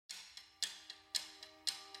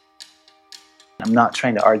I'm not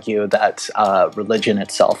trying to argue that religion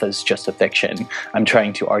itself is just a fiction. I'm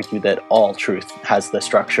trying to argue that all truth has the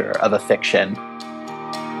structure of a fiction.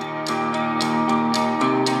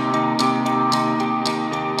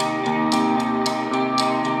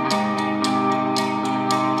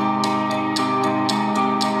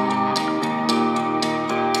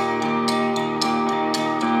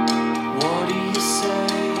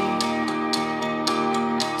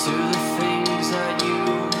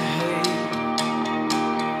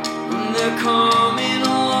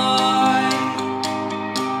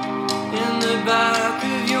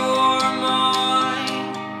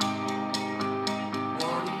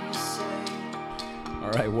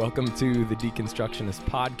 Welcome to the Deconstructionist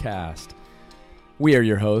Podcast. We are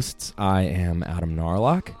your hosts. I am Adam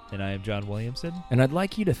Narlock. And I am John Williamson. And I'd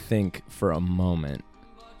like you to think for a moment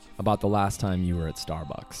about the last time you were at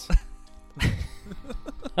Starbucks.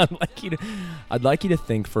 I'd like you to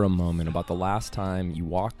think for a moment about the last time you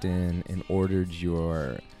walked in and ordered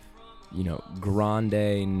your,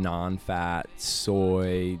 grande, non-fat,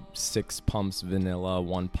 soy, 6 pumps vanilla,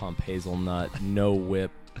 1 pump hazelnut, no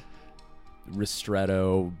whip,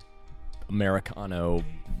 ristretto, Americano,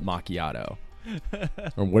 macchiato,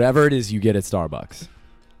 or whatever it is you get at Starbucks.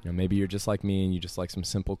 Maybe you're just like me and you just like some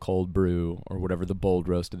simple cold brew or whatever the bold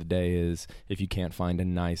roast of the day is if you can't find a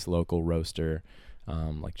nice local roaster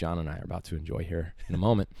like John and I are about to enjoy here in a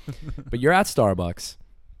moment. But you're at Starbucks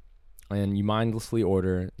and you mindlessly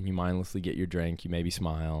order and you mindlessly get your drink. You maybe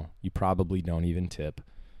smile. You probably don't even tip.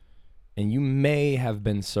 And you may have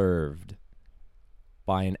been served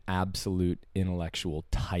by an absolute intellectual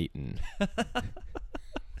titan.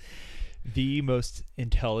 The most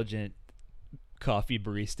intelligent coffee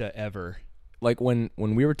barista ever. Like when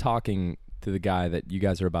we were talking to the guy that you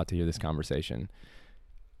guys are about to hear this conversation,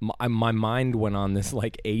 my mind went on this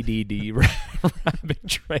like ADD rabbit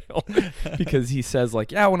trail because he says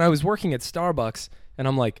like, yeah, when I was working at Starbucks, and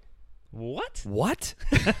I'm like, what?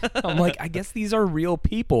 I'm like, I guess these are real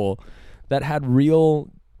people that had real,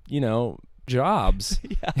 jobs.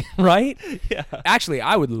 Yeah. Right? Yeah. Actually,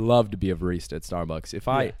 I would love to be a barista at Starbucks.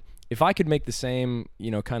 If I could make the same,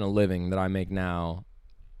 kind of living that I make now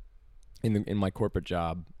in my corporate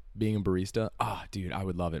job, being a barista, dude, I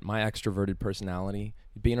would love it. My extroverted personality,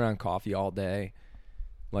 being around coffee all day.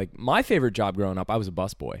 Like my favorite job growing up, I was a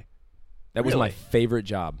busboy. That was my favorite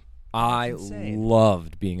job. I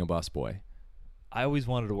loved being a busboy. I always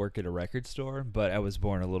wanted to work at a record store, but I was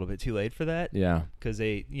born a little bit too late for that. Yeah. Because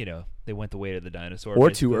they went the way of the dinosaur. Or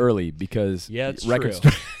basically. too early because it's record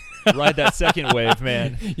true. store. Ride that second wave,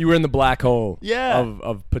 man. You were in the black hole Yeah.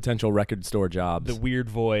 of potential record store jobs. The weird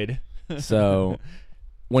void. So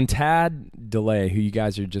when Tad DeLay, who you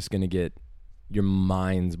guys are just going to get your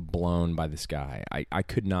minds blown by this guy, I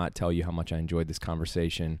could not tell you how much I enjoyed this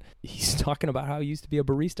conversation. He's talking about how he used to be a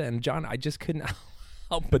barista. And John, I just couldn't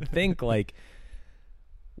help but think like,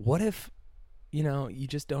 what if, you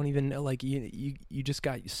just don't even know, like you just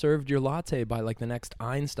got served your latte by like the next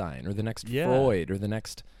Einstein or the next Freud or the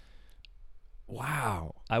next,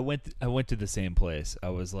 wow. I went to the same place. I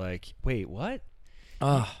was like, wait, what?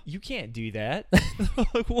 You can't do that.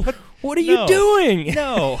 What are you doing?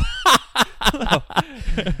 No.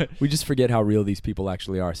 We just forget how real these people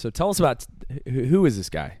actually are. So tell us about who is this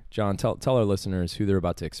guy? John, tell our listeners who they're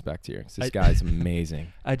about to expect here. This guy's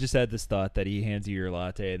amazing. I just had this thought that he hands you your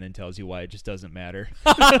latte and then tells you why it just doesn't matter.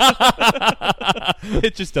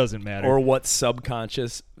 It just doesn't matter. Or what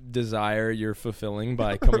subconscious desire you're fulfilling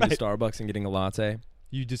by coming to Starbucks and getting a latte.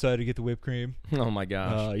 You decided to get the whipped cream. Oh my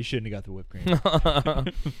gosh! You shouldn't have got the whipped cream.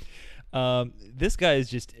 This guy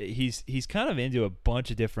is he's kind of into a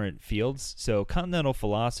bunch of different fields. So continental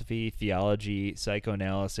philosophy, theology,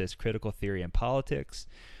 psychoanalysis, critical theory, and politics.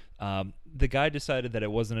 The guy decided that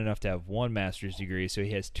it wasn't enough to have one master's degree, so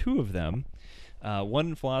he has 2 of them. One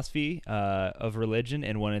in philosophy of religion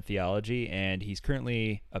and one in theology. And he's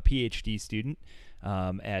currently a PhD student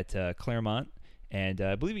at Claremont. And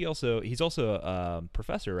I believe he's also a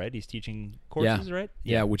professor, right? He's teaching courses, right?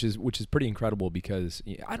 Yeah, which is pretty incredible because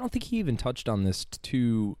I don't think he even touched on this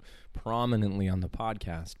too prominently on the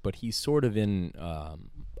podcast, but he's sort of in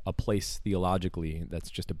a place theologically that's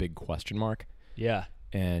just a big question mark. Yeah.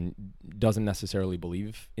 And doesn't necessarily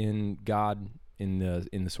believe in God in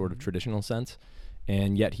the sort of traditional sense.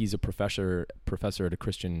 And yet he's a professor at a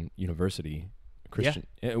Christian university,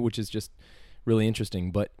 which is just really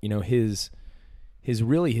interesting. But,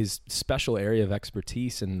 his special area of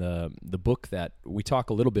expertise in the book that we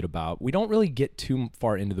talk a little bit about. We don't really get too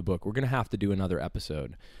far into the book. We're going to have to do another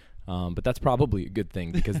episode. But that's probably a good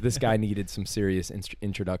thing because this guy needed some serious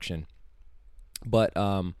introduction. But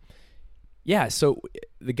Yeah, so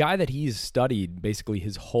the guy that he's studied basically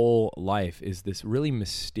his whole life is this really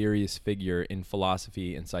mysterious figure in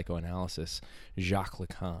philosophy and psychoanalysis, Jacques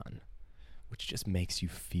Lacan, which just makes you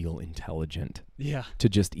feel intelligent Yeah. to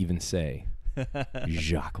just even say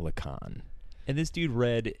Jacques Lacan. And this dude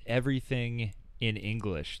read everything in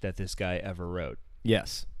English that this guy ever wrote.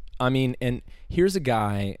 Yes. I mean, and here's a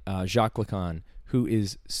guy, Jacques Lacan, who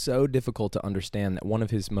is so difficult to understand that one of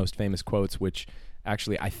his most famous quotes, which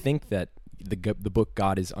actually I think that the book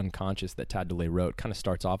God is Unconscious that Tad DeLay wrote kind of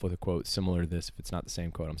starts off with a quote similar to this. If it's not the same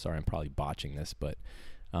quote, I'm sorry, I'm probably botching this, but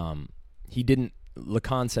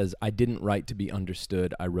Lacan says, I didn't write to be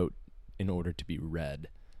understood, I wrote in order to be read.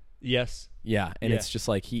 Yes. Yeah, and it's just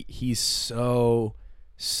like he's so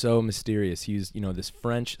mysterious. He's, this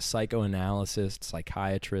French psychoanalyst,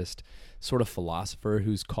 psychiatrist, sort of philosopher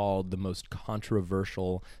who's called the most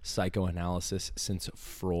controversial psychoanalysis since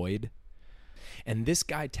Freud. And this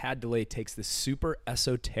guy, Tad DeLay, takes this super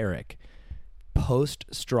esoteric,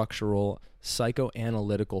 post-structural,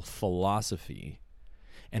 psychoanalytical philosophy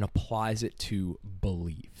and applies it to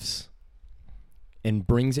beliefs and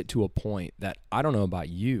brings it to a point that, I don't know about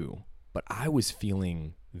you, but I was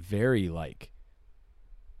feeling very, not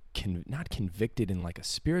convicted in like a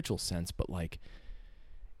spiritual sense, but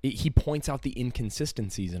he points out the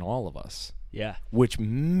inconsistencies in all of us. Yeah. Which,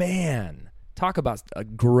 man, talk about a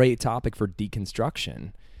great topic for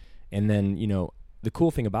deconstruction. And then, the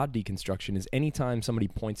cool thing about deconstruction is anytime somebody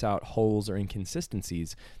points out holes or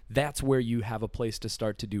inconsistencies, that's where you have a place to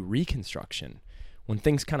start to do reconstruction. When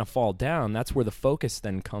things kind of fall down, that's where the focus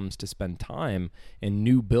then comes to spend time, and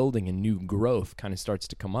new building and new growth kind of starts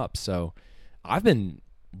to come up. So I've been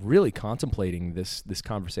really contemplating this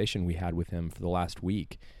conversation we had with him for the last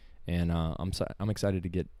week, and I'm excited to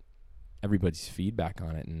get everybody's feedback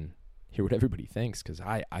on it and hear what everybody thinks, because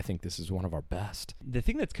I think this is one of our best. The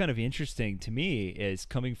thing that's kind of interesting to me is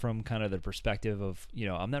coming from kind of the perspective of,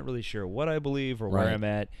 I'm not really sure what I believe or where I'm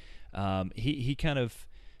at. He kind of,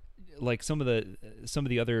 like some of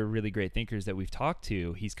the other really great thinkers that we've talked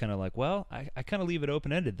to, he's kind of like, well, I kind of leave it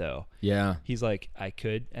open-ended though. Yeah. He's like, I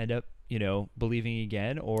could end up, believing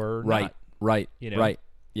again or right, not. Right.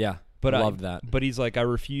 Yeah. But I love that. But he's like, I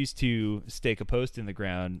refuse to stake a post in the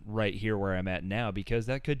ground right here where I'm at now, because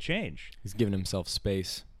that could change. He's giving himself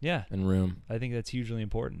space. Yeah. And room. I think that's hugely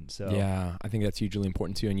important. So yeah, I think that's hugely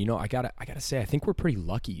important too. And I gotta say, I think we're pretty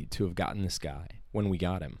lucky to have gotten this guy when we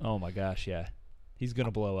got him. Oh my gosh, yeah. He's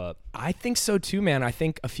gonna blow up. I think so too, man. I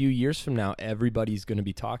think a few years from now, everybody's gonna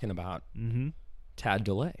be talking about Tad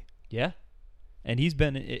DeLay. Yeah. And he's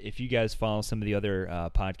been, if you guys follow some of the other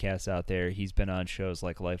podcasts out there, he's been on shows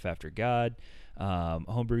like Life After God,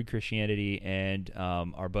 Homebrewed Christianity, and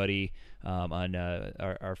our buddy on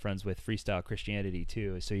our friends with Freestyle Christianity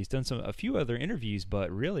too. So he's done a few other interviews, but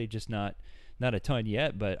really just not a ton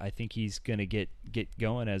yet. But I think he's gonna get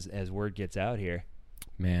going as word gets out here.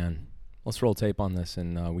 Man, let's roll tape on this,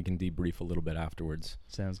 and we can debrief a little bit afterwards.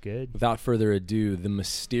 Sounds good. Without further ado, the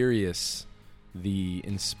mysterious, the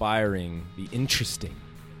inspiring, the interesting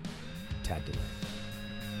Tad DeLay.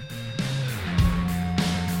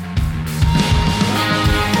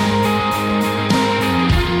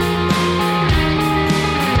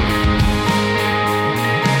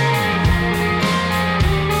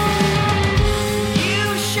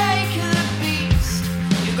 You shake the beast,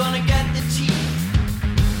 you're gonna get the teeth.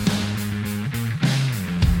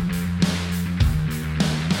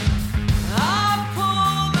 I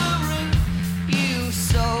pull the root, you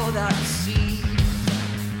sow that seed.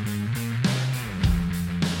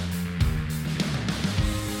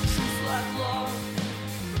 Truth like love,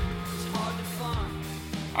 it's hard to find.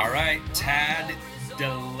 All right, Tad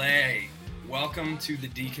DeLay. Welcome to the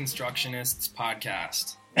Deconstructionists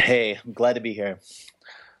podcast. Hey, I'm glad to be here.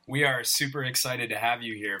 We are super excited to have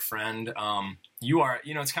you here, friend. You are,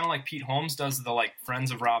 it's kind of like Pete Holmes does the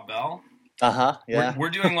Friends of Rob Bell. Yeah. We're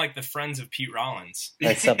doing the Friends of Pete Rollins.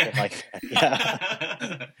 That's something like that.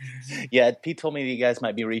 Yeah. Yeah, Pete told me that you guys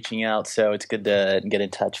might be reaching out, so it's good to get in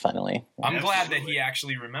touch finally. I'm glad that he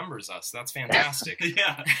actually remembers us. That's fantastic.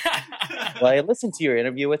 Yeah. Well, I listened to your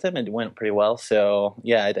interview with him and it went pretty well, so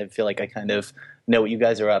yeah, I feel like I kind of know what you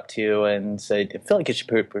guys are up to, and so I feel like it should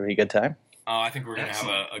be a pretty good time. I think we're going to have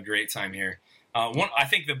a great time here. I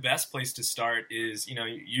think the best place to start is,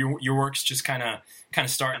 your work's just kind of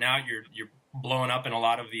starting out. You're blowing up in a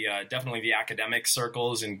lot of the definitely the academic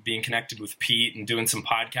circles, and being connected with Pete and doing some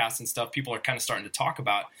podcasts and stuff. People are kind of starting to talk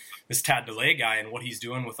about this Tad DeLay guy and what he's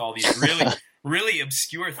doing with all these really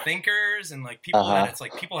obscure thinkers and people that it's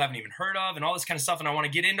people haven't even heard of and all this kind of stuff. And I want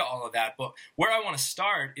to get into all of that, but where I want to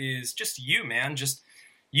start is just you, man. Just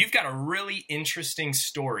you've got a really interesting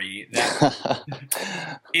story that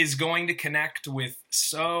is going to connect with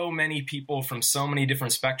so many people from so many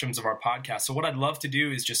different spectrums of our podcast. So what I'd love to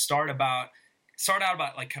do is just start out about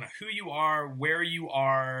like kind of who you are, where you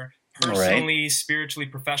are personally, spiritually,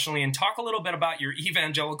 professionally, and talk a little bit about your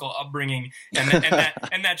evangelical upbringing and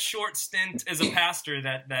that short stint as a pastor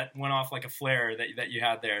that went off like a flare that you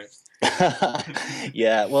had there.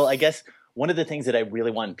 Yeah, well, I guess one of the things that I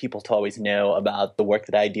really want people to always know about the work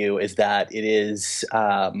that I do is that it is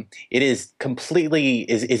completely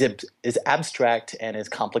is abstract and as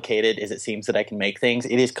complicated as it seems that I can make things.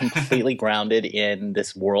 It is completely grounded in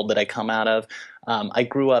this world that I come out of. I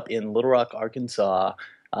grew up in Little Rock, Arkansas,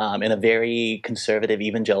 in a very conservative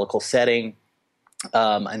evangelical setting,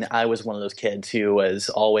 and I was one of those kids who was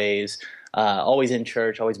always in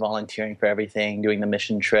church, always volunteering for everything, doing the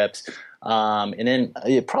mission trips. And then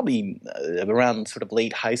probably around sort of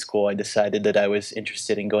late high school, I decided that I was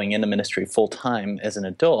interested in going into ministry full time as an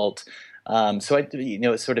adult. So I,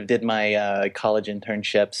 sort of did my college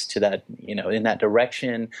internships to that, in that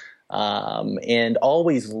direction. And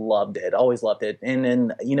always loved it. And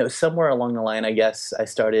then, somewhere along the line, I guess I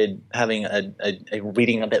started having a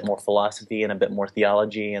reading a bit more philosophy and a bit more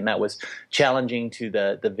theology, and that was challenging to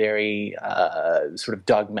the very sort of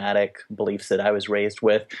dogmatic beliefs that I was raised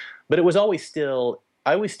with. But I always still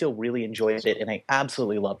really enjoyed it, and I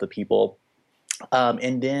absolutely loved the people.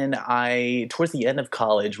 And then towards the end of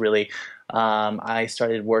college, really, I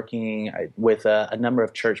started working with a number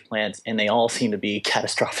of church plants, and they all seem to be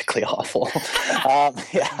catastrophically awful.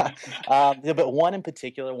 But one in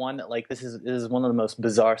particular, this is one of the most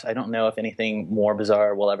bizarre. I don't know if anything more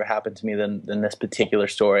bizarre will ever happen to me than this particular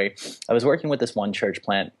story. I was working with this one church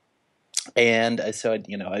plant. And so,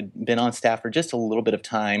 I'd been on staff for just a little bit of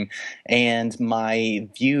time, and my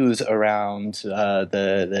views around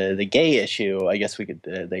the gay issue, I guess we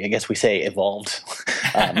say evolved,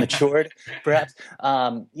 matured, perhaps.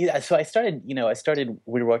 So I started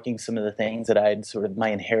reworking some of the things that I'd sort of my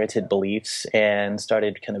inherited beliefs, and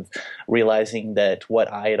started kind of realizing that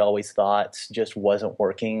what I had always thought just wasn't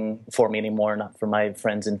working for me anymore, not for my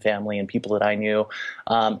friends and family and people that I knew.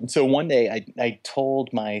 So one day I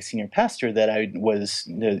told my senior pastor that I was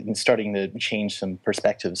starting to change some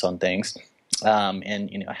perspectives on things.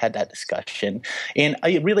 And I had that discussion, and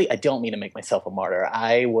I don't mean to make myself a martyr.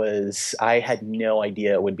 I had no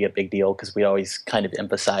idea it would be a big deal, because we always kind of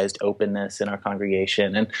emphasized openness in our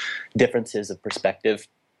congregation and differences of perspective.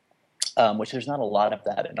 Which there's not a lot of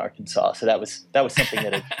that in Arkansas, so that was something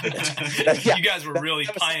that you guys were really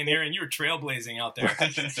pioneering. You were trailblazing out there.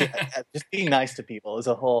 Just being nice to people as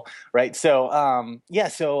a whole, right? So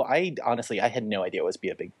so I honestly had no idea it was be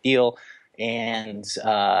a big deal. And,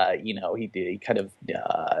 he kind of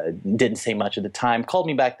didn't say much at the time, called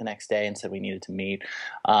me back the next day and said we needed to meet.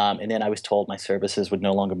 And then I was told my services would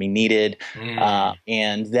no longer be needed.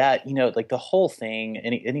 And that, like the whole thing,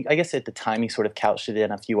 and I guess at the time he sort of couched it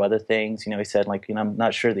in a few other things. He said, I'm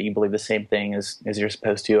not sure that you believe the same thing as you're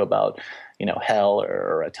supposed to about, hell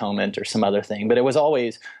or atonement or some other thing. But it was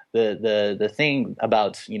always the thing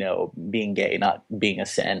about being gay not being a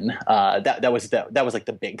sin. That was like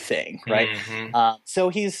the big thing, right? I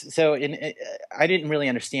didn't really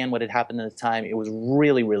understand what had happened at the time. It was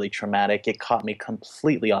really, really traumatic. It caught me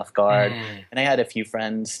completely off guard, and I had a few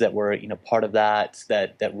friends that were part of that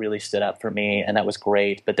really stood up for me, and that was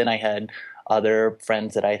great. But then I had other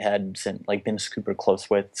friends that I'd had been super close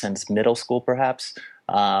with since middle school, perhaps.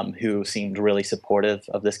 Who seemed really supportive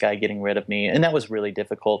of this guy getting rid of me, and that was really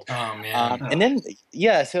difficult. Oh man! And then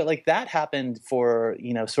so that happened for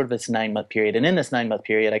sort of this 9-month period, and in this 9-month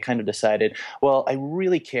period, I kind of decided, well, I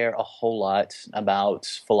really care a whole lot about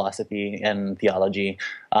philosophy and theology,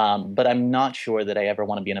 but I'm not sure that I ever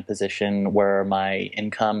want to be in a position where my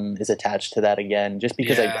income is attached to that again, just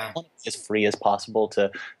because I want to be as free as possible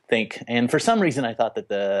to think. And for some reason, I thought that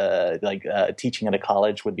the teaching at a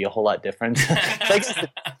college would be a whole lot different.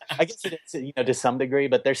 I guess it is, to some degree,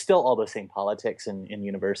 but there's still all those same politics in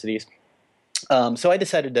universities. So I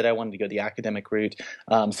decided that I wanted to go the academic route.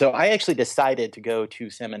 So I actually decided to go to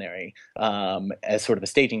seminary as sort of a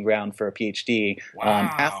staging ground for a PhD.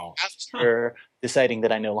 Wow. After deciding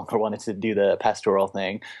that I no longer wanted to do the pastoral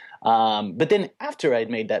thing. But then after I'd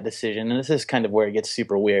made that decision, and this is kind of where it gets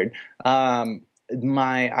super weird,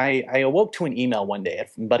 I awoke to an email one day.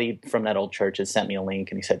 A buddy from that old church had sent me a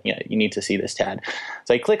link, and he said, you need to see this, Tad.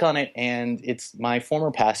 So I click on it, and it's my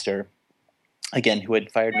former pastor, again, who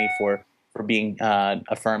had fired me for being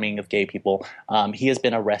affirming of gay people. He has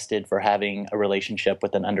been arrested for having a relationship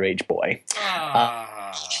with an underage boy.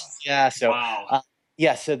 Wow.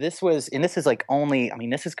 Yeah, so this is like only, I mean,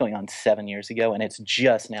 this is going on 7 years ago, and it's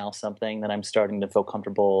just now something that I'm starting to feel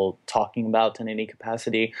comfortable talking about in any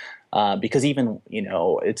capacity, because even,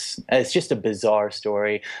 it's just a bizarre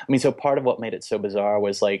story. I mean, so part of what made it so bizarre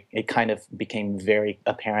was like it kind of became very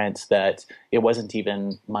apparent that it wasn't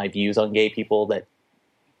even my views on gay people that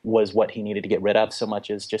was what he needed to get rid of so much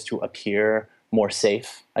as just to appear more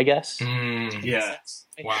safe, I guess. Yeah.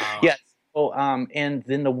 Wow. Yeah. So, and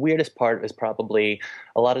then the weirdest part is probably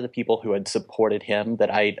a lot of the people who had supported him that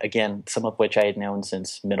again, some of which I had known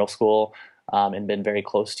since middle school, and been very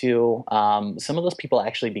close to. Some of those people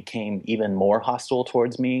actually became even more hostile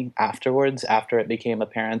towards me afterwards, after it became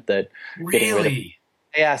apparent that getting rid of. Really?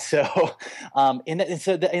 Yeah, so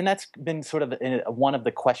and that's been sort of one of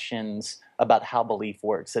the questions about how belief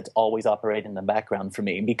works. That's always operated in the background for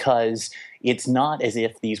me, because it's not as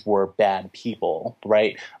if these were bad people,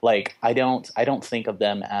 right? Like I don't think of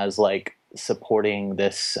them as like supporting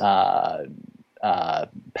this pedophile,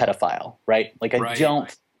 right? Like I Right.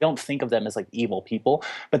 don't think of them as like evil people,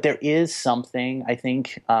 but there is something, I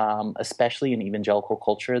think, especially in evangelical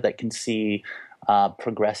culture, that can see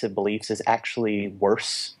progressive beliefs as actually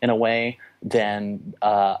worse in a way than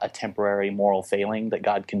a temporary moral failing that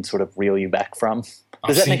God can sort of reel you back from.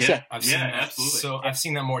 Does that make sense? I've seen Yeah, that. absolutely. So I've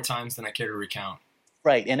seen that more times than I care to recount.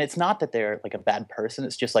 Right. And it's not that they're like a bad person.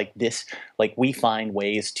 It's just like this, like we find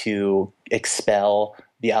ways to expel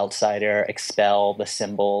the outsider, expel the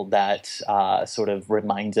symbol that sort of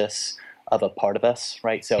reminds us of a part of us,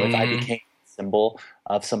 right? So if I became a symbol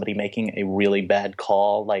of somebody making a really bad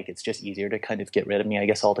call, like it's just easier to kind of get rid of me, I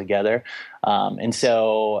guess, altogether. And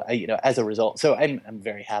so, as a result, so I'm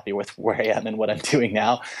very happy with where I am and what I'm doing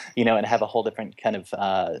now, and have a whole different kind of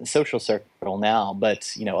social circle now.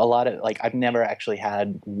 But, a lot of like, I've never actually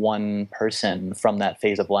had one person from that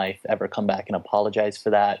phase of life ever come back and apologize for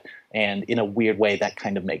that. And in a weird way, that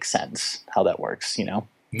kind of makes sense how that works.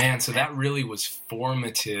 Man, so that really was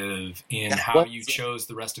formative in That how was- you chose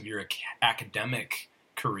the rest of your academic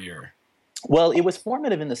career. Well, it was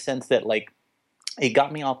formative in the sense that, like, it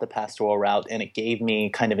got me off the pastoral route, and it gave me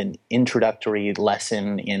kind of an introductory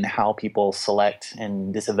lesson in how people select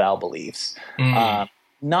and disavow beliefs.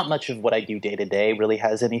 Not much of what I do day to day really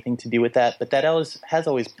has anything to do with that, but that has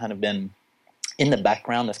always kind of been in the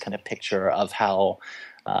background, this kind of picture of how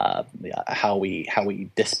we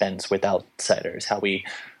dispense with outsiders, how we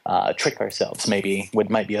trick ourselves. Maybe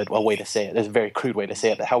might be a way to say it. There's a very crude way to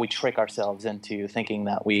say it, but how we trick ourselves into thinking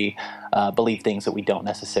that we believe things that we don't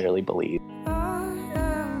necessarily believe. I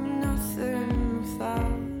am nothing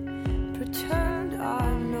without pretend.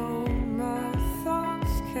 I know my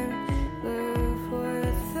thoughts can't live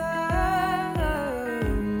with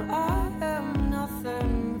them. I am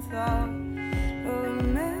nothing without a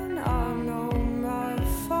man. I know my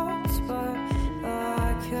faults, but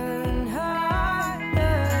I can hide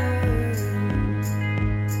them.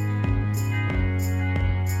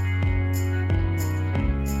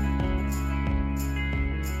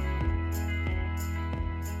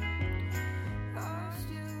 I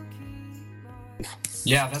still keep my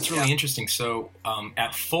Yeah, that's really interesting. So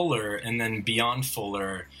at Fuller and then beyond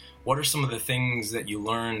Fuller, what are some of the things that you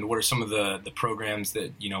learned? What are some of the programs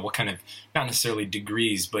that, what kind of, not necessarily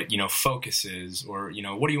degrees, but, focuses, or,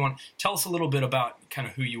 what do you want? Tell us a little bit about kind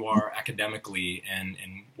of who you are academically and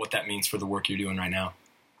what that means for the work you're doing right now.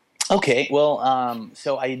 Okay, well,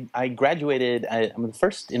 so I graduated. I'm the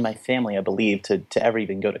first in my family, I believe, to ever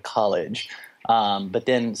even go to college. But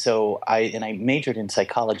then, I majored in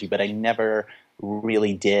psychology, but I never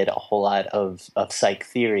really did a whole lot of psych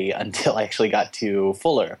theory until I actually got to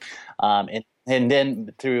Fuller. And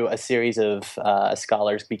then through a series of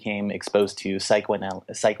scholars became exposed to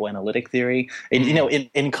psychoanalytic theory. And,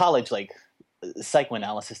 in college, like,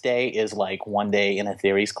 psychoanalysis day is like one day in a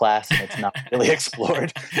theories class, and it's not really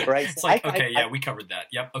explored, right? It's like, we covered that.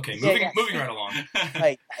 Yep. Okay. Moving right along.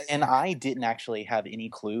 Right. And I didn't actually have any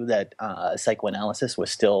clue that psychoanalysis was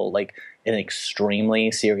still like an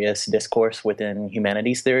extremely serious discourse within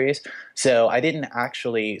humanities theories. So I didn't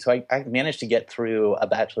actually, I managed to get through a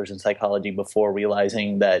bachelor's in psychology before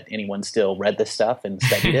realizing that anyone still read this stuff and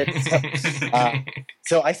studied it.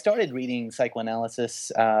 So I started reading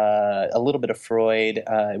psychoanalysis, a little bit of Freud.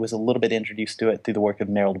 I was a little bit introduced to it through the work of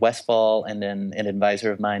Meryl Westphal, and then an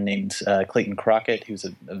advisor of mine named Clayton Crockett, who's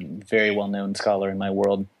a very well-known scholar in my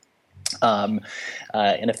world. And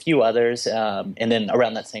a few others. And then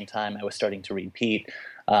around that same time, I was starting to read Pete.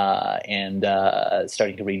 and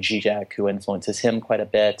starting to read Zizek, who influences him quite a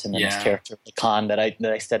bit, and then his character Khan that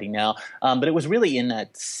I study now. But it was really in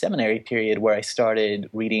that seminary period where I started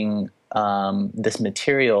reading this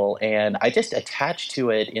material, and I just attached to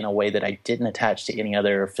it in a way that I didn't attach to any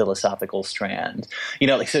other philosophical strand.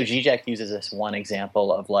 Like, so Zizek uses this one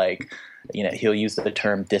example of, like, he'll use the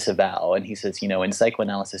term disavow, and he says, in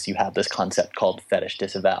psychoanalysis you have this concept called fetish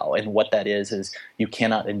disavow, and what that is you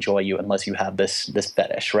cannot enjoy you unless you have this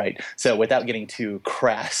fetish, right? So without getting too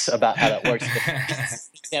crass about how that works,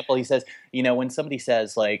 example, he says, when somebody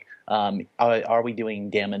says, like, are we doing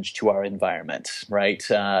damage to our environment, right?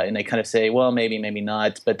 And they kind of say, well, maybe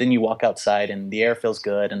not, but then you walk outside and the air feels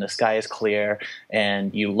good and the sky is clear,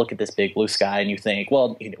 and you look at this big blue sky and you think,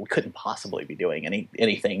 well, we couldn't possibly be doing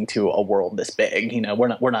anything to a world this big.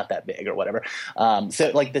 We're not that big or whatever.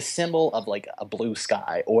 So, like, the symbol of, like, a blue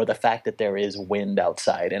sky, or the fact that there is wind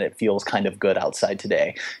outside and it feels kind of good outside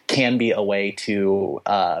today, can be a way to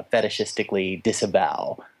fetishistically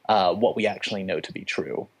disavow what we actually know to be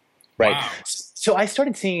true, right? Wow. So I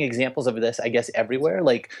started seeing examples of this, I guess, everywhere,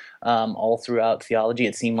 like all throughout theology.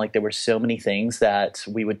 It seemed like there were so many things that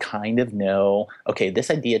we would kind of know, okay, this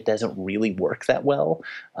idea doesn't really work that well,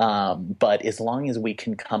 but as long as we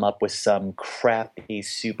can come up with some crappy,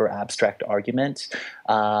 super abstract argument,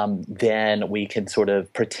 then we can sort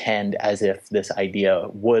of pretend as if this idea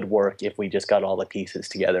would work if we just got all the pieces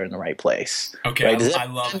together in the right place. Okay, right? I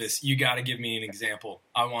love this. You got to give me an example.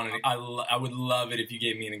 I would love it if you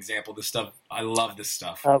gave me an example. This stuff, I love this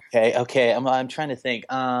stuff. Okay. I'm trying to think.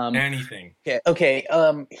 Anything. Okay.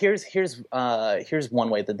 Here's one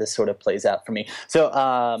way that this sort of plays out for me. So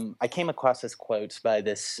I came across this quote by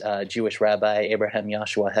this Jewish rabbi, Abraham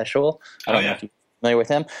Joshua Heschel. I don't know if you're familiar with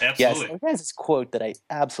him. Absolutely. Yes, he has this quote that I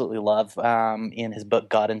absolutely love in his book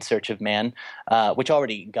God in Search of Man, which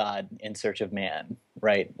already God in Search of Man,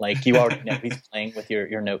 right? Like, you already know he's playing with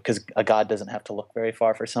your note, because a God doesn't have to look very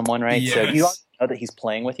far for someone, right? Yes. So you already know that he's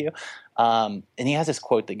playing with you. And he has this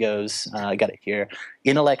quote that goes, I got it here: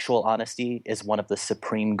 intellectual honesty is one of the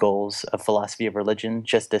supreme goals of philosophy of religion,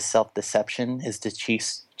 just as self-deception is the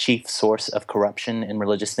chief source of corruption in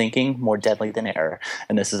religious thinking, more deadly than error.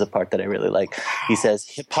 And this is a part that I really like. He says,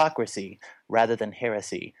 hypocrisy, rather than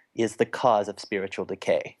heresy, is the cause of spiritual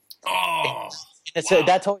decay. Oh, So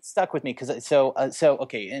that's always stuck with me, because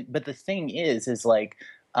okay, but the thing is like,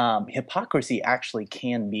 hypocrisy actually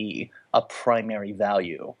can be a primary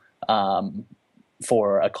value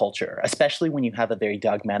for a culture, especially when you have a very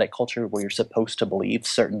dogmatic culture where you're supposed to believe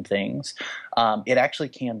certain things. It actually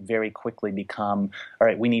can very quickly become, all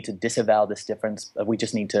right, we need to disavow this difference. We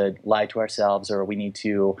just need to lie to ourselves, or we need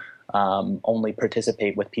to only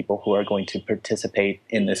participate with people who are going to participate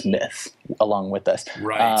in this myth along with us.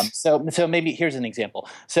 Right. So maybe here's an example.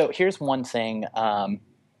 So here's one thing.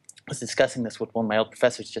 I was discussing this with one of my old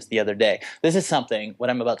professors just the other day. This is something,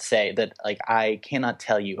 what I'm about to say, that, like, I cannot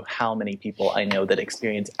tell you how many people I know that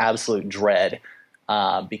experience absolute dread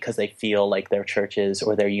because they feel like their churches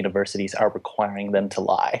or their universities are requiring them to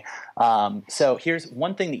lie. So here's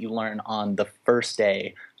one thing that you learn on the first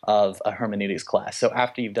day of a hermeneutics class. So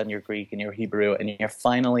after you've done your Greek and your Hebrew, and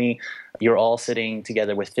you're all sitting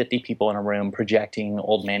together with 50 people in a room projecting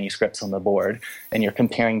old manuscripts on the board, and you're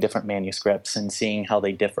comparing different manuscripts and seeing how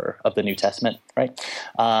they differ of the New Testament, right?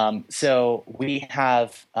 So we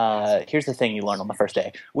have, here's the thing you learn on the first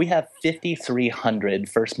day. We have 5,300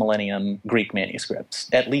 first millennium Greek manuscripts,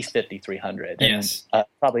 at least 5,300, Yes. and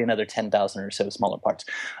probably another 10,000 or so smaller parts.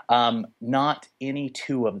 Not any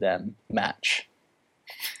two of them match.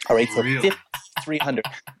 All right, so Really? 5,300.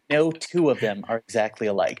 No two of them are exactly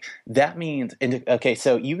alike. That means, okay,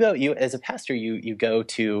 so you as a pastor, you go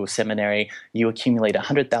to seminary, you accumulate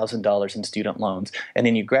 $100,000 in student loans, and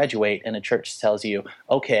then you graduate, and a church tells you,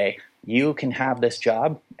 okay, you can have this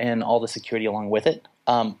job and all the security along with it,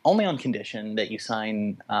 only on condition that you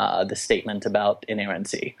sign the statement about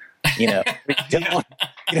inerrancy. We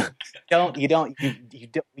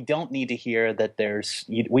don't need to hear that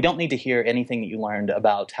we don't need to hear anything that you learned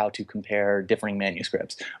about how to compare differing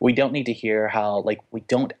manuscripts. We don't need to hear how, like, we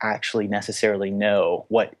don't actually necessarily know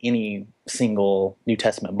what any single New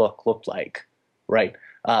Testament book looked like, right?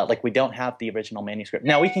 Like, we don't have the original manuscript.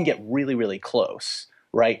 Now, we can get really, really close,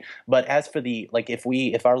 right? But as for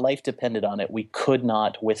if our life depended on it, we could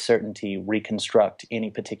not with certainty reconstruct any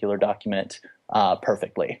particular document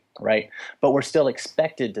perfectly. right? But we're still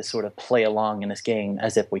expected to sort of play along in this game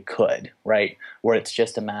as if we could, right? Where it's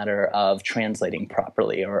just a matter of translating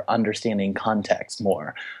properly or understanding context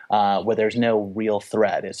more, where there's no real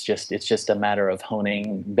threat. It's just a matter of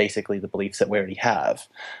honing basically the beliefs that we already have,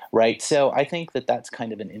 right? So I think that that's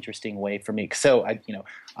kind of an interesting way for me. So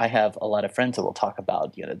I have a lot of friends that will talk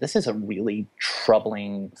about, this is a really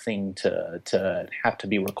troubling thing to have to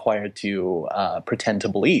be required to pretend to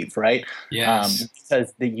believe, right? Yes.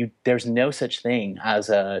 Because there's no such thing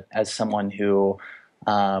as someone who,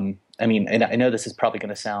 and I know this is probably going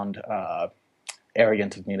to sound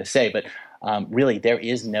arrogant of me to say, but really there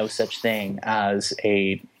is no such thing as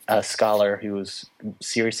a scholar who's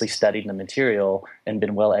seriously studied the material and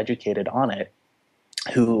been well educated on it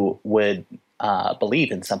who would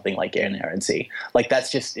believe in something like inerrancy. Like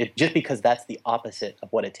that's just because that's the opposite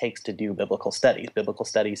of what it takes to do biblical studies. Biblical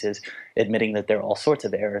studies is admitting that there are all sorts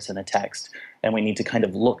of errors in a text, and we need to kind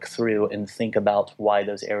of look through and think about why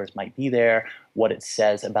those errors might be there, what it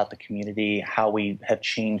says about the community, how we have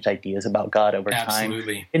changed ideas about God over time.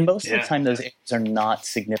 Absolutely. And most of the time, those errors are not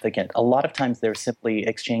significant. A lot of times, they're simply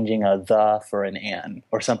exchanging a the for an and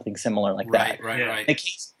or something similar like that. Right.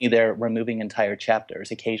 Occasionally, they're removing entire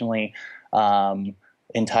chapters. Occasionally,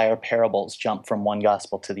 entire parables jump from one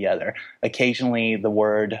gospel to the other. Occasionally, the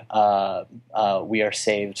word "we are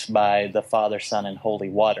saved by the Father, Son, and Holy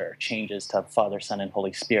Water" changes to Father, Son, and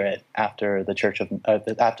Holy Spirit after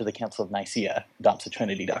after the Council of Nicaea adopts the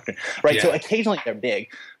Trinity doctrine. Right. Yeah. So occasionally they're big,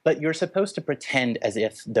 but you're supposed to pretend as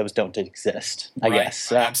if those don't exist. I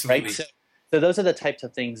guess. Absolutely. Right. So those are the types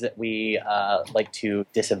of things that we like to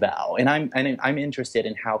disavow, and I'm interested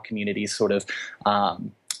in how communities sort of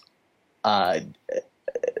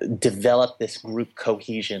develop this group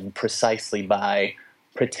cohesion precisely by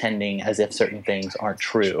pretending as if certain things aren't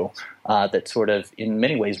true, that sort of in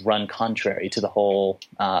many ways run contrary to the whole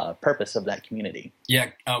purpose of that community. Yeah,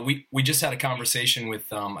 we just had a conversation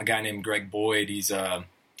with a guy named Greg Boyd. He's I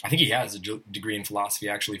think he has a degree in philosophy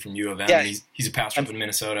actually from U of M. Yeah. He's a pastor up in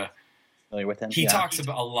Minnesota. Familiar with him? He talks a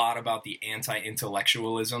lot about the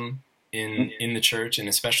anti-intellectualism in the church, and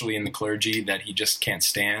especially in the clergy, that he just can't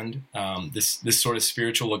stand. This sort of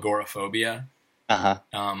spiritual agoraphobia,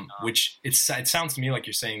 which it sounds to me like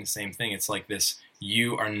you're saying the same thing. It's like this: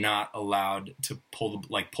 you are not allowed to pull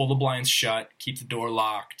the blinds shut, keep the door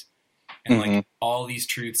locked, and like all these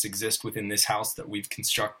truths exist within this house that we've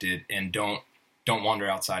constructed, and don't wander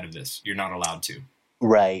outside of this. You're not allowed to.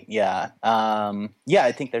 Right. Yeah.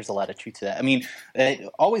 I think there's a lot of truth to that. I mean,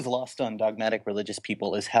 always lost on dogmatic religious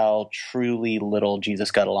people is how truly little Jesus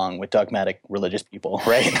got along with dogmatic religious people,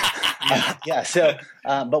 right? So,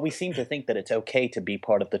 but we seem to think that it's okay to be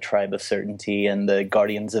part of the tribe of certainty and the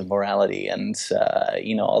guardians of morality and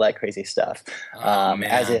all that crazy stuff,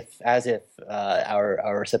 as if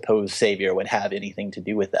our supposed savior would have anything to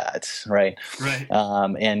do with that, right? Right.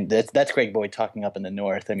 And that's Greg Boyd talking up in the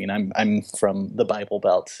north. I mean, I'm from the Bible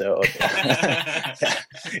Belt, so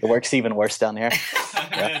it works even worse down here.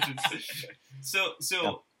 Yeah.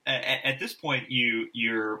 So at this point,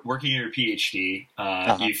 you're working on your PhD.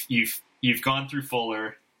 You've gone through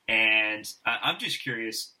Fuller, and I'm just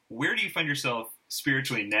curious, where do you find yourself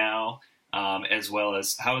spiritually now, as well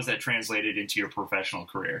as how is that translated into your professional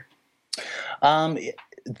career?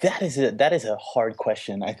 That is a hard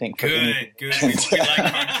question, I think. Good. We like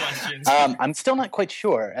hard questions. I'm still not quite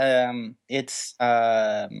sure.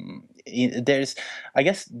 There's, I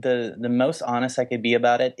guess the most honest I could be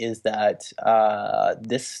about it is that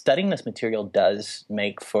studying this material does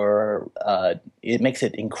make for it makes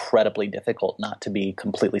it incredibly difficult not to be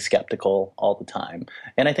completely skeptical all the time,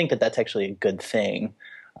 and I think that that's actually a good thing.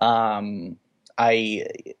 I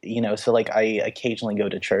occasionally go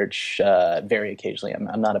to church, very occasionally.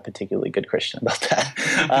 I'm not a particularly good Christian about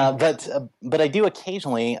that, but I do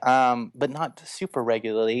occasionally, but not super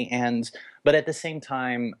regularly. But at the same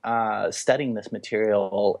time, studying this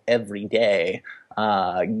material every day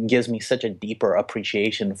gives me such a deeper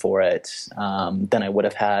appreciation for it than I would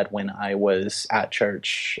have had when I was at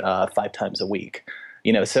church 5 times a week.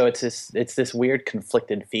 So it's this weird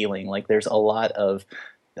conflicted feeling. Like there's a lot of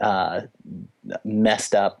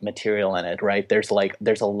messed up material in it, right? There's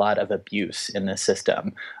a lot of abuse in this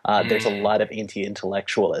system. There's a lot of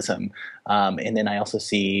anti-intellectualism, and then I also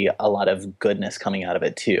see a lot of goodness coming out of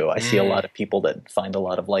it too. I see a lot of people that find a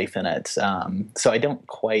lot of life in it. So I don't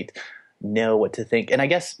quite know what to think. And I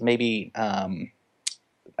guess maybe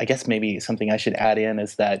something I should add in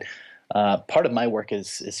is that part of my work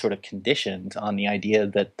is sort of conditioned on the idea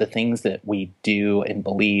that the things that we do and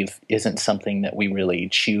believe isn't something that we really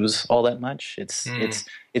choose all that much. It's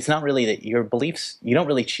not really that your beliefs, you don't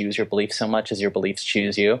really choose your beliefs so much as your beliefs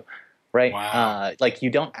choose you. Right. Wow. Like you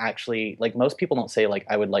don't actually, like most people don't say like,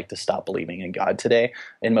 I would like to stop believing in God today.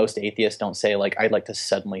 And most atheists don't say like, I'd like to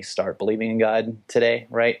suddenly start believing in God today.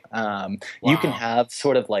 Right. You can have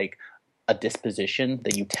sort of like a disposition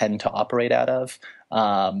that you tend to operate out of.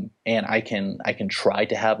 And I can try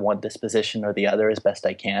to have one disposition or the other as best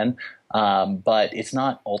I can. But it's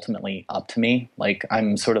not ultimately up to me. Like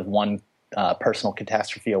I'm sort of one personal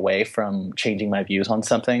catastrophe away from changing my views on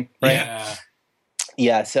something. Right. Yeah.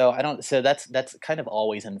 Yeah, so I don't. So that's kind of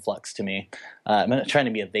always in flux to me. I'm not trying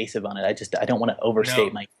to be evasive on it. I don't want to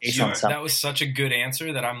overstate my case on something. That was such a good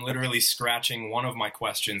answer that I'm literally scratching one of my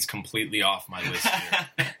questions completely off my list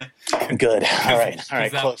here. Good. All right.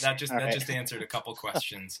 That just answered a couple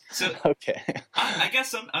questions. So okay. I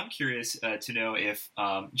guess I'm curious to know if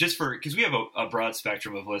because we have a broad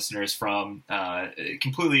spectrum of listeners from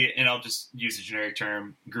completely, and I'll just use a generic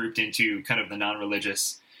term, grouped into kind of the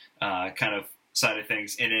non-religious kind of side of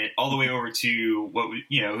things in it, all the way over to what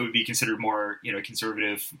who would be considered more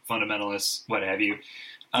conservative, fundamentalists, what have you.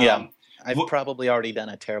 Yeah, I've probably already done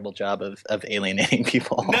a terrible job of alienating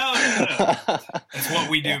people. No. It's what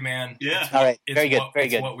we do, man. Yeah. All right. Very good.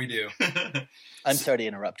 It's what we do. I'm sorry to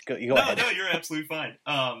interrupt. Go ahead. No, you're absolutely fine.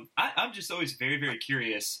 I'm just always very, very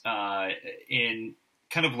curious in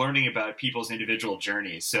kind of learning about people's individual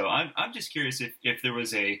journeys. So I'm just curious if there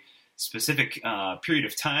was a specific period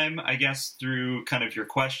of time, I guess, through kind of your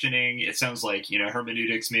questioning. It sounds like,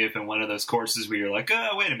 hermeneutics may have been one of those courses where you're like,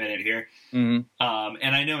 oh, wait a minute here. Mm-hmm.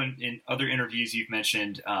 And I know in other interviews you've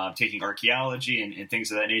mentioned taking archaeology and things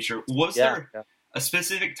of that nature. Was there a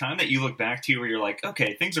specific time that you look back to where you're like,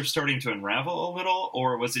 okay, things are starting to unravel a little,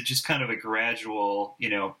 or was it just kind of a gradual,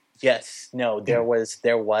 Yes. No, there was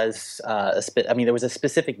there was a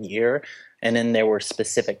specific year, and then there were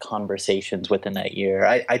specific conversations within that year.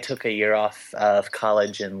 I took a year off of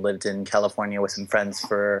college and lived in California with some friends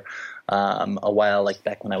for a while, like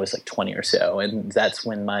back when I was like 20 or so. And that's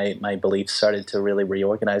when my beliefs started to really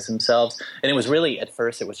reorganize themselves. And it was really, at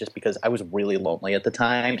first, it was just because I was really lonely at the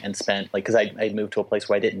time and spent, like, because I moved to a place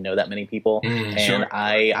where I didn't know that many people. And sure.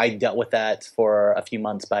 I dealt with that for a few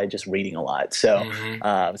months by just reading a lot. So,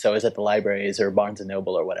 so I was at the libraries or Barnes and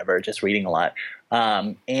Noble or whatever, just reading a lot.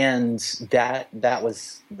 And that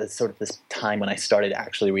was the sort of this time when I started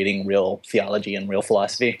actually reading real theology and real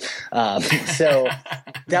philosophy. So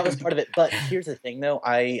that was part of it. But here's the thing, though.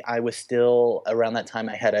 I was still, around that time,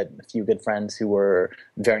 I had a few good friends who were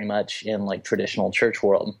very much in like traditional church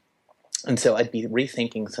world. And so I'd be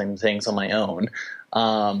rethinking some things on my own,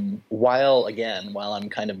 while I'm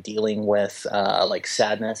kind of dealing with like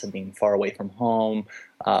sadness of being far away from home,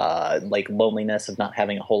 like loneliness of not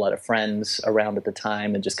having a whole lot of friends around at the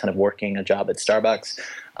time, and just kind of working a job at Starbucks.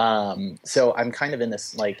 So I'm kind of in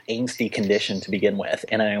this like angsty condition to begin with,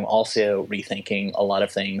 and I'm also rethinking a lot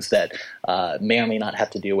of things that may or may not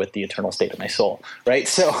have to do with the eternal state of my soul. Right?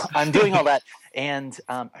 So I'm doing all that. And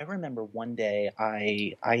I remember one day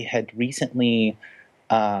I had recently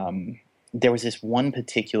there was this one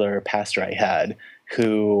particular pastor I had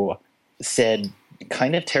who said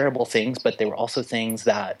kind of terrible things, but they were also things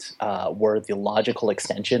that were the logical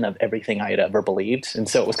extension of everything I had ever believed. And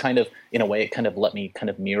so it was kind of, in a way, it kind of let me kind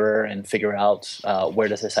of mirror and figure out where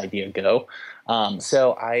does this idea go.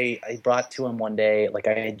 So I brought to him one day, like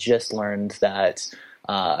I had just learned that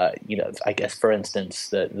I guess, for instance,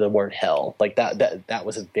 the word hell, like that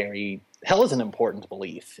was hell is an important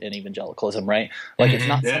belief in evangelicalism, right? Like it's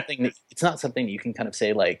not something that you can kind of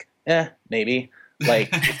say like, maybe. Like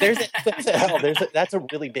if there's a hell, that's a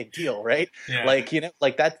really big deal, right? Yeah. Like,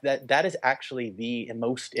 like that is actually the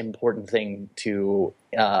most important thing to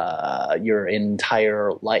your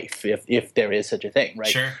entire life, if there is such a thing, right?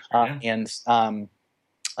 Sure.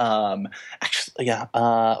 Actually,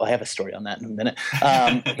 I have a story on that in a minute.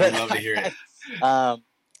 I'd love to hear it.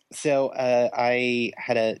 So I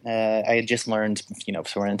had just learned,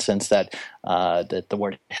 for instance, that the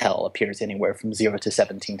word hell appears anywhere from 0 to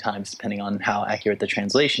 17 times, depending on how accurate the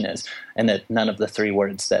translation is, and that none of the three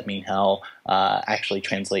words that mean hell actually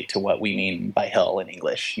translate to what we mean by hell in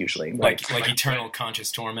English, usually. Like eternal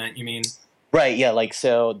conscious torment, you mean? Right. Yeah. Like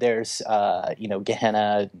so, there's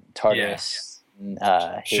Gehenna, Tartarus,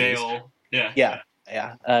 Hades. Sheol.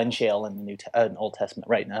 Yeah, and Sheol in the Old Testament,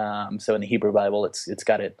 right? So in the Hebrew Bible, it's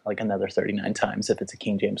got it like another 39 times if it's a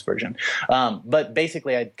King James version. But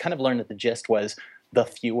basically, I kind of learned that the gist was the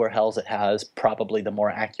fewer hells it has, probably the more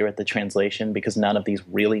accurate the translation, because none of these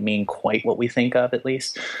really mean quite what we think of, at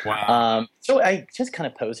least. Wow. So I just kind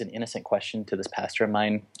of posed an innocent question to this pastor of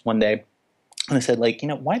mine one day. And I said, like,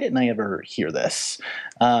 why didn't I ever hear this?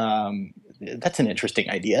 That's an interesting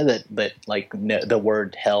idea that like the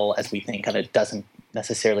word hell as we think of it doesn't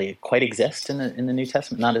necessarily quite exist in the New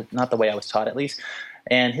Testament, not the way I was taught, at least.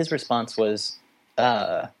 And his response was,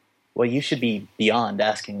 well, you should be beyond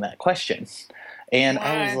asking that question. And What?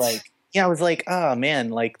 I was like, oh man,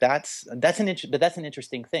 like that's an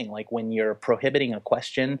interesting thing. Like when you're prohibiting a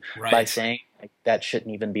question by Right. saying like, that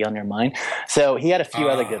shouldn't even be on your mind. So he had a few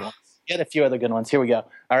other good ones. Here we go.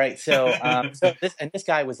 All right. So, this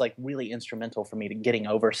guy was like really instrumental for me to getting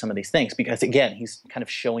over some of these things, because again, he's kind of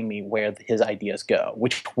showing me where his ideas go,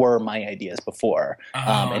 which were my ideas before.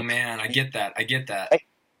 Man, I get that.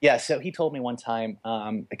 Yeah, so he told me one time,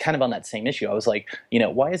 kind of on that same issue, I was like,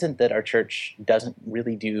 why isn't that our church doesn't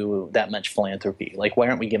really do that much philanthropy? Like, why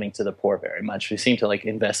aren't we giving to the poor very much? We seem to like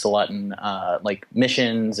invest a lot in like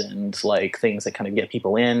missions and like things that kind of get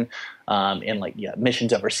people in, and like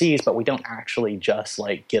missions overseas, but we don't actually just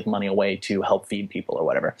like give money away to help feed people or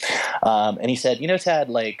whatever. And he said, Tad,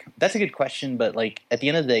 like that's a good question, but like at the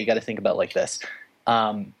end of the day, you got to think about it like this: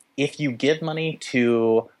 if you give money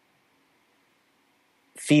to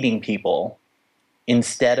feeding people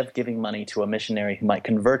instead of giving money to a missionary who might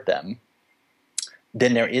convert them,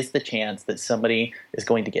 then there is the chance that somebody is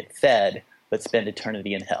going to get fed but spend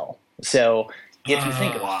eternity in hell. So if you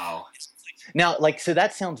think Wow. now, like, so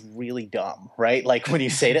that sounds really dumb, right? Like when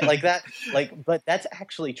you say it like that, like, but that's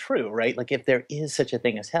actually true, right? Like if there is such a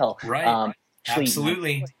thing as hell, Right. actually,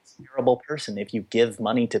 Absolutely. you're a terrible person if you give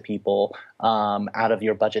money to people out of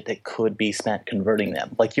your budget that could be spent converting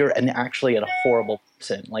them. Like you're actually a horrible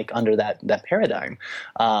person, like under that paradigm.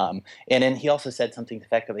 And then he also said something to the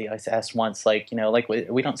effect of, I asked once, like, like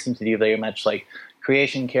we don't seem to do very much like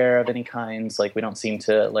creation care of any kinds. Like we don't seem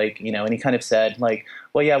to like, and he kind of said like,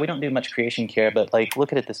 well, yeah, we don't do much creation care, but like,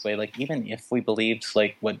 look at it this way. Like, even if we believed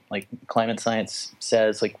like what like climate science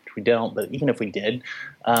says, like we don't, but even if we did,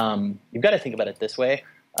 you've got to think about it this way.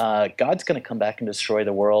 God's going to come back and destroy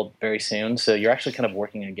the world very soon. So you're actually kind of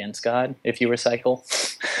working against God if you recycle,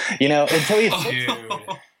 until he's, Dude.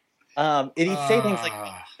 and he'd say things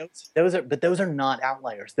like, those are not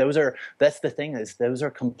outliers. That's the thing, is those are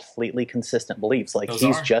completely consistent beliefs. Like Those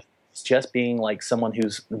he's are. just being like someone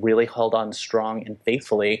who's really held on strong and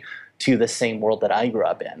faithfully to the same world that I grew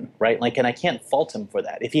up in, right? Like, and I can't fault him for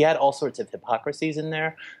that. If he had all sorts of hypocrisies in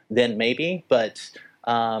there, then maybe, but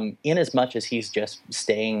in as much as he's just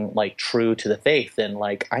staying like true to the faith, then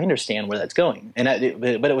like I understand where that's going. And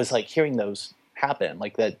but it was like hearing those happen,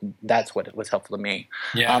 like that's what was helpful to me.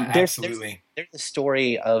 Yeah, Absolutely. There's a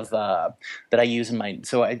story of that I use in my,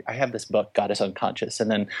 so I have this book, God is Unconscious, and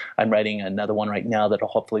then I'm writing another one right now that'll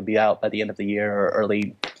hopefully be out by the end of the year or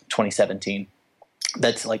early 2017.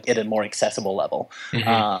 That's like at a more accessible level.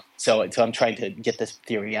 So I'm trying to get this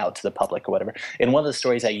theory out to the public or whatever. And one of the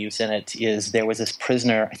stories I use in it is there was this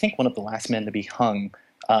prisoner, I think one of the last men to be hung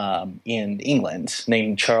in England,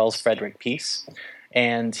 named Charles Frederick Peace.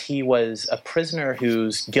 And he was a prisoner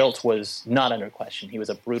whose guilt was not under question. He was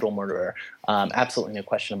a brutal murderer. Absolutely no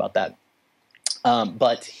question about that.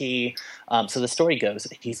 But he, so the story goes,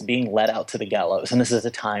 he's being led out to the gallows, and this is a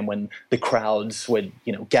time when the crowds would,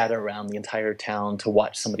 gather around the entire town to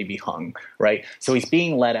watch somebody be hung, right? So he's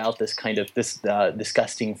being led out, this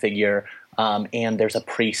disgusting figure, and there's a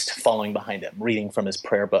priest following behind him, reading from his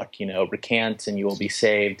prayer book, recant and you will be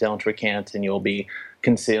saved, don't recant and you will be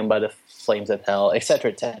consumed by the flames of hell, et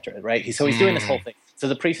cetera, right? So he's doing this whole thing. So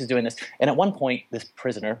the priest is doing this, and at one point, this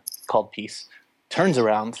prisoner called Peace turns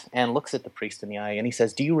around and looks at the priest in the eye, and he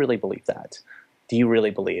says, do you really believe that? Do you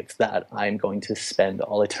really believe that I'm going to spend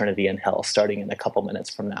all eternity in hell starting in a couple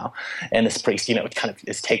minutes from now? And this priest, kind of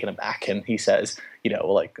is taken aback, and he says,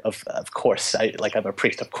 like, of course, I'm a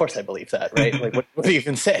priest, of course I believe that, right? Like, what are you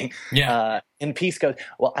even saying? Yeah. And Peace goes,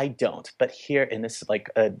 well, I don't, but here, and this is like,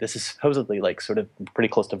 this is supposedly like sort of pretty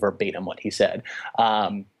close to verbatim what he said.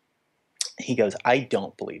 He goes, I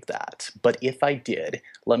don't believe that. But if I did,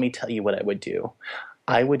 let me tell you what I would do.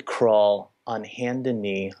 I would crawl on hand and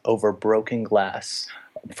knee over broken glass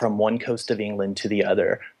from one coast of England to the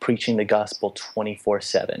other, preaching the gospel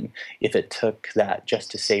 24/7, if it took that just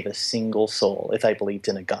to save a single soul, if I believed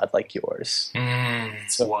in a God like yours.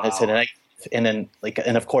 So Wow. I said, and then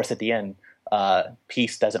of course at the end,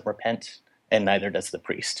 Peace doesn't repent, and neither does the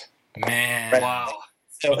priest. Man. Right. Wow.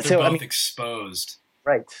 But they're both I mean, exposed.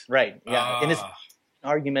 right, yeah. And it's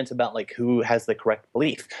argument about like who has the correct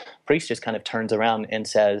belief. Priest just kind of turns around and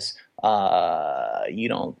says, you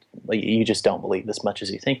don't, like, you just don't believe as much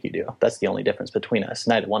as you think you do. That's the only difference between us.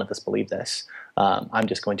 Neither one of us believe this. I'm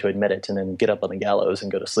just going to admit it and then get up on the gallows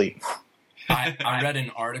and go to sleep. I read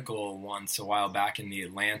an article once a while back in the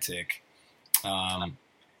Atlantic.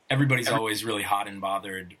 Everybody's always really hot and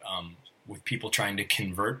bothered with people trying to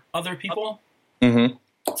convert other people. Mm-hmm.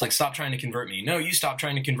 It's like, stop trying to convert me. No, you stop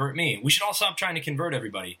trying to convert me. We should all stop trying to convert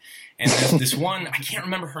everybody. And there's this one, I can't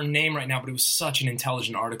remember her name right now, but it was such an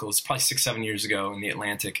intelligent article. It's probably 6-7 years ago in the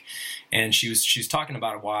Atlantic. And she was talking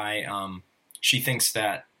about why she thinks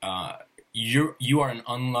that you are an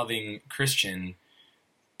unloving Christian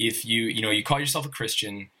if you call yourself a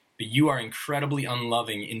Christian, but you are incredibly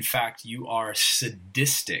unloving. In fact, you are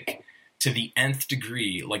sadistic to the nth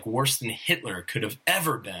degree, like worse than Hitler could have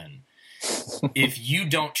ever been. If you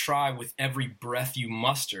don't try with every breath you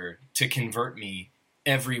muster to convert me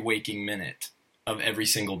every waking minute of every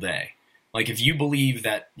single day. Like, if you believe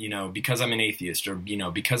that, because I'm an atheist, or,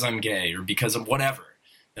 because I'm gay, or because of whatever,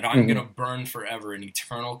 that I'm going to burn forever in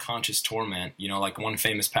eternal conscious torment, like one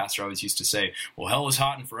famous pastor always used to say, well, hell is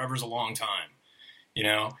hot and forever's a long time,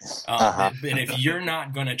 But if you're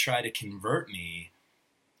not going to try to convert me,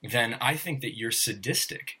 then I think that you're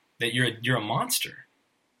sadistic, that you're a monster.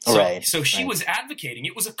 So she was advocating.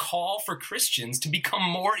 It was a call for Christians to become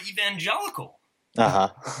more evangelical.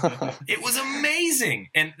 It was amazing.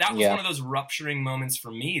 And that was one of those rupturing moments for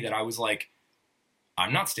me that I was like,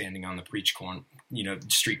 I'm not standing on the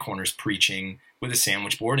street corners preaching with a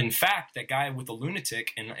sandwich board. In fact, that guy with a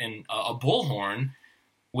lunatic and a bullhorn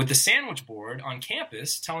with the sandwich board on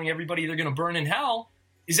campus telling everybody they're going to burn in hell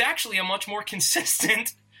is actually a much more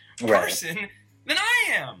consistent person than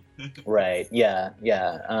I am. Right. Yeah.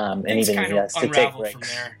 Yeah. And things even kind of unraveled from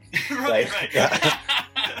there. Right. Yeah.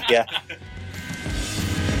 Yeah.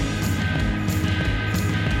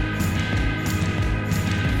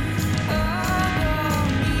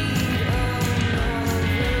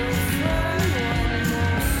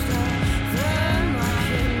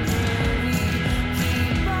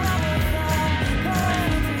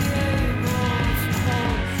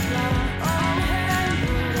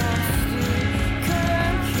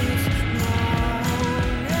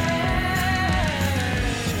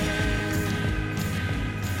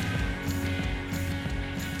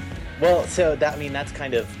 Well, so that's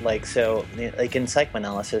kind of like, so like in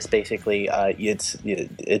psychoanalysis, basically, it's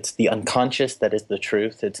the unconscious that is the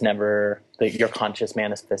truth. It's never your conscious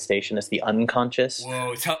manifestation. It's the unconscious.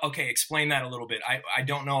 Whoa. Okay. Explain that a little bit. I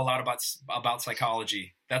don't know a lot about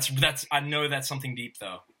psychology. I know that's something deep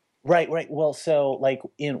though. Right. Well, so like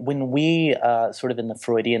when we sort of in the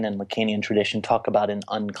Freudian and Lacanian tradition talk about an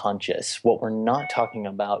unconscious, what we're not talking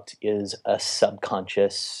about is a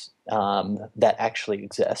subconscious that actually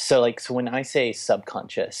exists. So when I say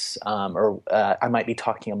subconscious, I might be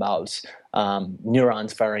talking about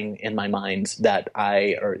neurons firing in my mind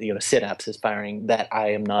or synapses firing that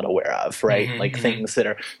I am not aware of, right? Things that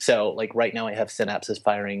are, so like right now I have synapses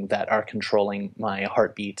firing that are controlling my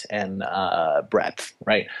heartbeat and breath,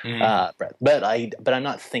 right? Breath. But I'm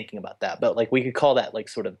not thinking about that. But like we could call that like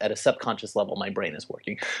sort of at a subconscious level, my brain is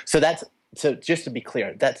working. So just to be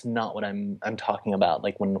clear, that's not what I'm talking about.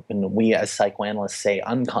 Like when we as psychoanalysts say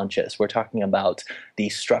unconscious, we're talking about the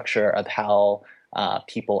structure of how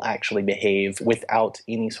people actually behave without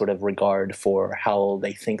any sort of regard for how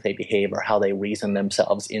they think they behave or how they reason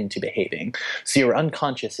themselves into behaving. So your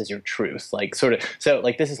unconscious is your truth, like sort of. So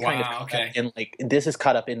like this is kind of okay. in like this is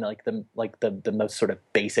caught up in like the most sort of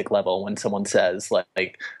basic level when someone says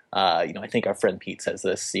like. I think our friend Pete says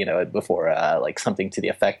this, before, like something to the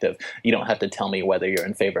effect of, you don't have to tell me whether you're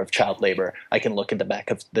in favor of child labor. I can look at the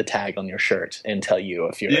back of the tag on your shirt and tell you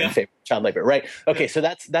if you're in favor of child labor, right? Okay, so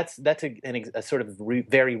that's a sort of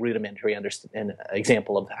very rudimentary an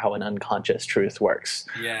example of how an unconscious truth works,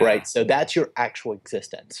 right? So that's your actual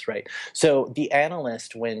existence, right? So the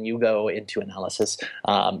analyst, when you go into analysis,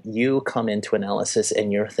 you come into analysis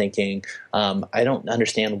and you're thinking, I don't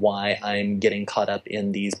understand why I'm getting caught up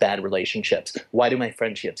in these bad relationships. Why do my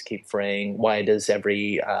friendships keep fraying? Why does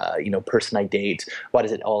every person I date, why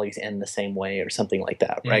does it always end the same way or something like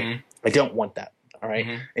that, right? I don't want that. All right.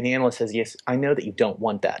 And the analyst says, yes, I know that you don't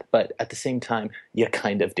want that, but at the same time, you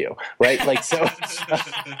kind of do, right? Like, so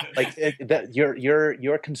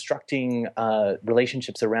you're constructing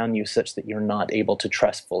relationships around you such that you're not able to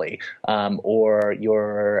trust fully, or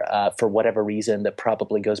you're, for whatever reason that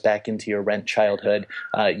probably goes back into your rent childhood,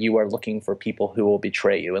 you are looking for people who will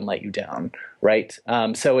betray you and let you down, right?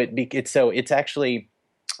 So it's actually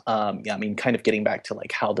yeah, I mean, kind of getting back to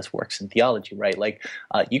like how this works in theology, right? Like,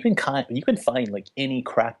 you can find like any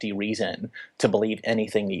crafty reason to believe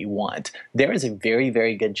anything that you want. There is a very,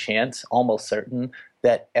 very good chance, almost certain,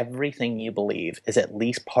 that everything you believe is at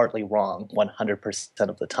least partly wrong 100%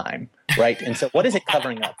 of the time, right? And so, what is it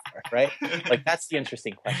covering up for, right? Like, that's the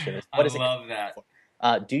interesting question. Is what I is it love that. for?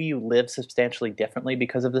 Do you live substantially differently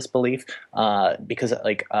because of this belief? Because,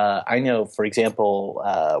 like, I know, for example,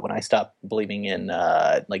 when I stopped believing in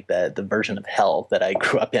like the version of hell that I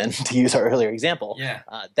grew up in, to use our earlier example, Yeah.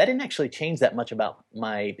 that didn't actually change that much about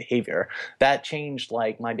my behavior. That changed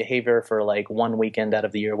like my behavior for like one weekend out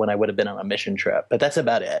of the year when I would have been on a mission trip, but that's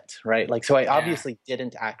about it, right? Like, so I obviously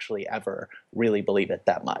didn't actually ever really believe it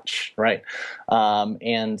that much, right?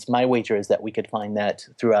 And my wager is that we could find that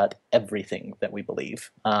throughout everything that we believe.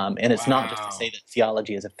 And it's not just to say that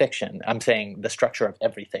theology is a fiction. I'm saying the structure of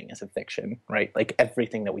everything is a fiction, right? Like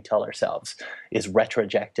everything that we tell ourselves is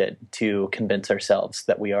retrojected to convince ourselves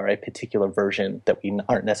that we are a particular version that we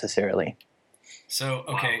aren't necessarily. So,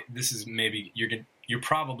 okay, this is maybe you're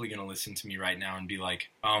probably going to listen to me right now and be like,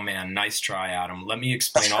 "Oh man, nice try, Adam. Let me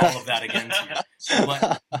explain all of that again to you."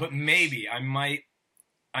 But maybe I might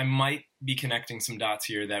be connecting some dots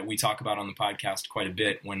here that we talk about on the podcast quite a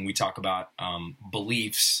bit when we talk about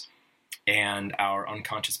beliefs and our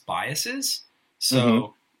unconscious biases.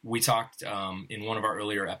 So we talked in one of our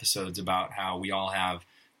earlier episodes about how we have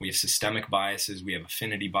systemic biases, we have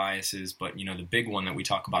affinity biases, but the big one that we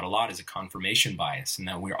talk about a lot is a confirmation bias, and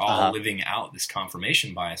that we're all living out this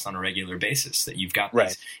confirmation bias on a regular basis, that you've got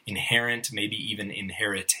these inherent, maybe even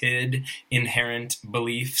inherent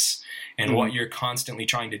beliefs, and what you're constantly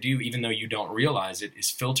trying to do, even though you don't realize it, is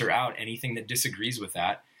filter out anything that disagrees with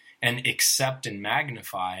that and accept and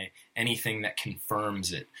magnify anything that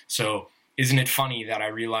confirms it. So isn't it funny that I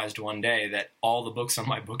realized one day that all the books on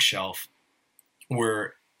my bookshelf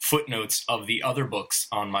were footnotes of the other books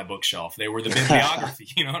on my bookshelf? They were the bibliography.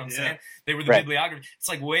 You know what I'm saying? They were the bibliography. It's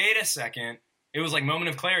like, wait a second. It was like moment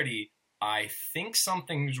of clarity. I think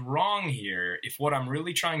something's wrong here. If what I'm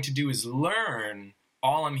really trying to do is learn,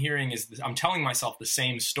 all I'm hearing is I'm telling myself the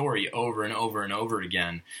same story over and over and over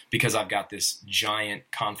again because I've got this giant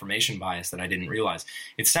confirmation bias that I didn't realize.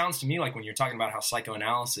 It sounds to me like when you're talking about how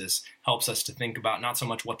psychoanalysis helps us to think about not so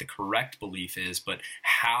much what the correct belief is, but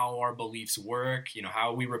how our beliefs work,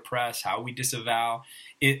 how we repress, how we disavow.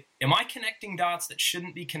 Am I connecting dots that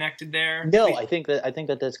shouldn't be connected there? No, I think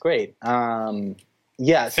that that's great.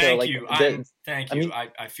 Yeah. Thank so you. like, Thank you.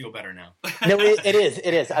 I feel better now. No, it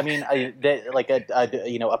is. I mean,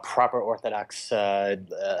 a proper orthodox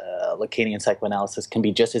Lacanian psychoanalysis can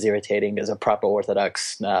be just as irritating as a proper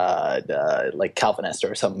orthodox like Calvinist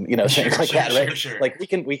or some things like that, right? Sure. Like we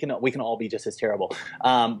can all be just as terrible.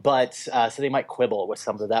 But so they might quibble with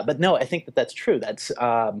some of that. But no, I think that that's true. That's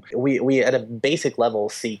we at a basic level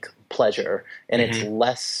seek pleasure, and it's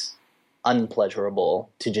less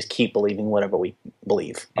unpleasurable to just keep believing whatever we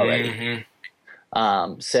believe already.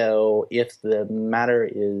 So if the matter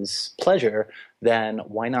is pleasure, then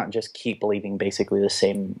why not just keep believing basically the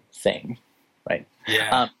same thing, right?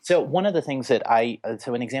 Yeah. So one of the things that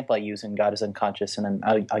so an example I use in God is Unconscious, and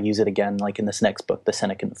then I'll use it again like in this next book, The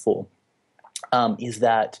Cynic and the Fool, is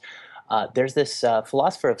that there's this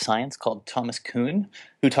philosopher of science called Thomas Kuhn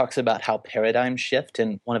who talks about how paradigms shift.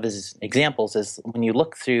 And one of his examples is when you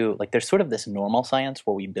look through, like there's sort of this normal science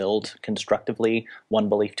where we build constructively one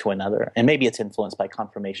belief to another. And maybe it's influenced by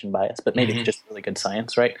confirmation bias, but maybe it's just really good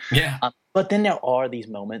science, right? Yeah. But then there are these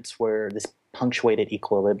moments where this punctuated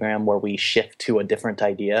equilibrium where we shift to a different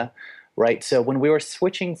idea. Right. So when we were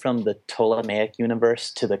switching from the Ptolemaic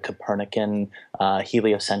universe to the Copernican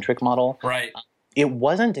heliocentric model, right. It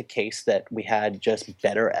wasn't a case that we had just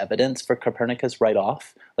better evidence for Copernicus right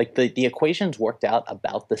off. Like the equations worked out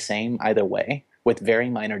about the same either way with very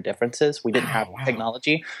minor differences. We didn't have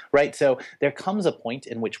technology, right? So there comes a point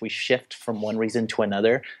in which we shift from one reason to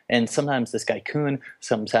another. And sometimes this guy Kuhn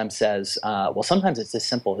sometimes says, sometimes it's as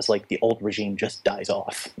simple as like the old regime just dies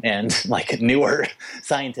off and like newer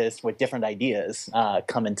scientists with different ideas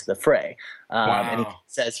come into the fray. And he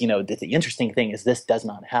says, the interesting thing is this does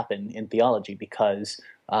not happen in theology because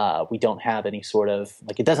we don't have any sort of,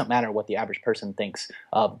 like, it doesn't matter what the average person thinks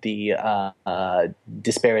of the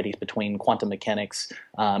disparities between quantum mechanics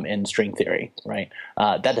and string theory, right?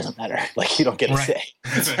 That doesn't matter. Like, you don't get a say,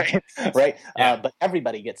 right? Yeah. But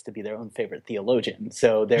everybody gets to be their own favorite theologian.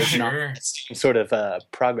 So there's not sort of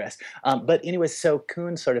progress. But anyways, so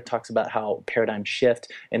Kuhn sort of talks about how paradigms shift,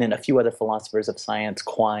 and then a few other philosophers of science,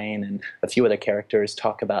 Quine and a few other characters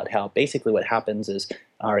talk about how basically what happens is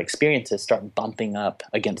our experiences start bumping up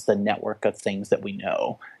against the network of things that we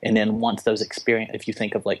know. And then once those experience, if you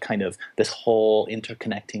think of like kind of this whole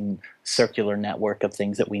interconnecting circular network of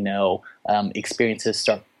things that we know, experiences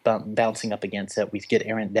start bouncing up against it. We get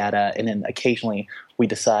errant data, and then occasionally we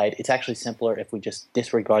decide it's actually simpler if we just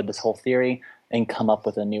disregard this whole theory and come up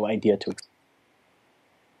with a new idea to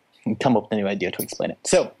explain it.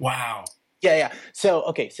 So Wow. yeah. So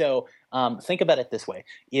okay, so think about it this way: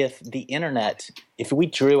 if the internet, if we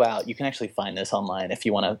drew out, you can actually find this online if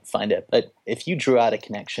you want to find it. But if you drew out a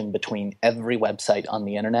connection between every website on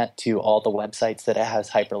the internet to all the websites that it has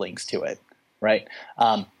hyperlinks to it, right?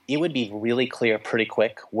 It would be really clear pretty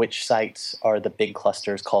quick which sites are the big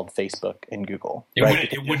clusters called Facebook and Google. It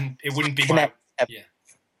right? wouldn't be my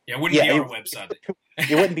it wouldn't be our website.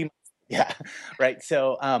 It wouldn't be. Yeah, right.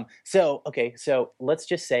 So okay. So let's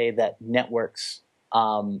just say that networks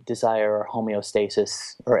desire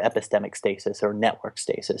homeostasis or epistemic stasis or network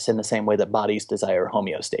stasis in the same way that bodies desire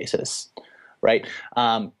homeostasis, right?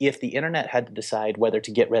 If the internet had to decide whether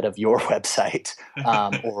to get rid of your website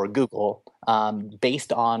or Google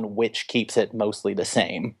based on which keeps it mostly the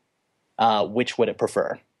same, which would it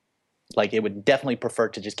prefer? Like, it would definitely prefer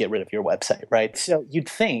to just get rid of your website, right? So you'd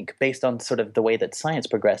think, based on sort of the way that science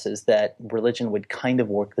progresses, that religion would kind of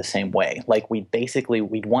work the same way. Like, we'd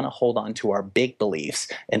want to hold on to our big beliefs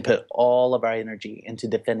and put all of our energy into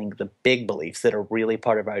defending the big beliefs that are really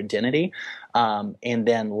part of our identity, and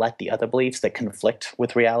then let the other beliefs that conflict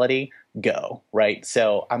with reality go, right?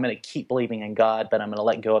 So I'm going to keep believing in God, but I'm going to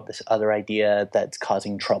let go of this other idea that's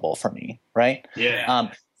causing trouble for me, right? Yeah.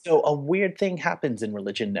 So a weird thing happens in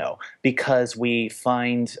religion, though, because we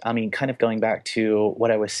find, kind of going back to what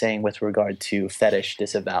I was saying with regard to fetish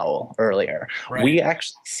disavowal earlier, Right. we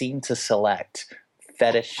actually seem to select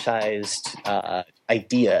fetishized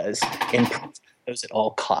ideas and those at all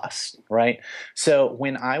costs, right? So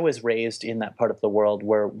when I was raised in that part of the world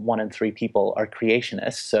where 1 in 3 people are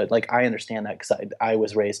creationists, so like I understand that because I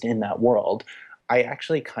was raised in that world, I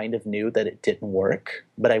actually kind of knew that it didn't work,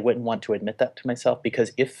 but I wouldn't want to admit that to myself,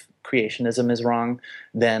 because if creationism is wrong,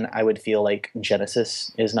 then I would feel like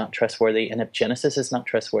Genesis is not trustworthy. And if Genesis is not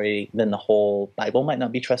trustworthy, then the whole Bible might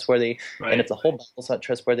not be trustworthy. Right. And if the whole Bible's not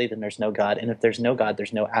trustworthy, then there's no God. And if there's no God,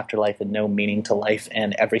 there's no afterlife and no meaning to life,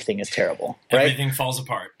 and everything is terrible. Right? Everything falls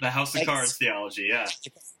apart. The House of Cards theology, yeah.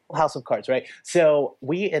 House of Cards, right? So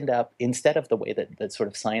we end up, instead of the way that sort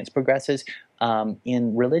of science progresses,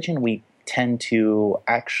 in religion we tend to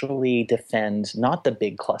actually defend not the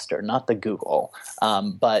big cluster, not the Google,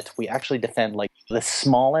 but we actually defend like the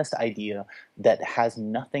smallest idea that has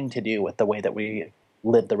nothing to do with the way that we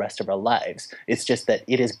live the rest of our lives. It's just that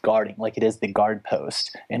it is guarding, like it is the guard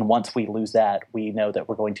post. And once we lose that, we know that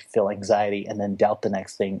we're going to feel anxiety and then doubt the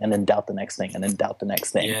next thing and then doubt the next thing and then doubt the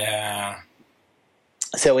next thing. Yeah.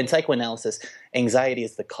 So in psychoanalysis, anxiety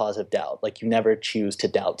is the cause of doubt. Like, you never choose to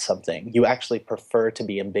doubt something. You actually prefer to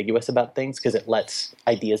be ambiguous about things because it lets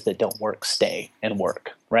ideas that don't work stay and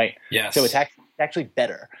work, right? Yes. So it's actually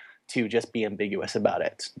better to just be ambiguous about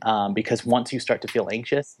it, because once you start to feel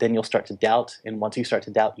anxious, then you'll start to doubt. And once you start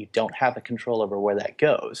to doubt, you don't have a control over where that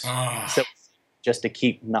goes. So just to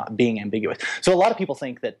keep not being ambiguous. So a lot of people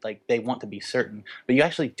think that like they want to be certain, but you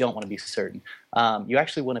actually don't want to be certain. You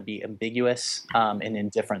actually want to be ambiguous and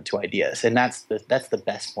indifferent to ideas, and that's the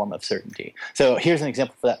best form of certainty. So here's an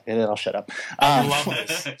example for that, and then I'll shut up. I love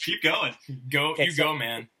this. Keep going. Go, Okay, you go,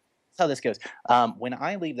 man. That's how this goes. When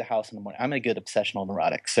I leave the house in the morning, I'm a good obsessional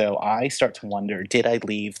neurotic, so I start to wonder, did I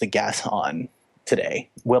leave the gas on today?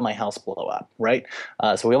 Will my house blow up, right?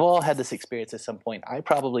 So we've all had this experience at some point. I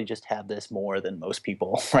probably just have this more than most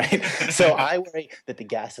people, right? So I worry that the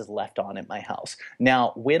gas is left on at my house.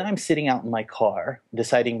 Now, when I'm sitting out in my car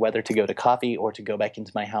deciding whether to go to coffee or to go back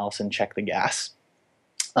into my house and check the gas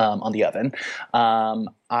on the oven,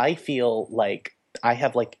 I feel like I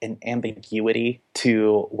have like an ambiguity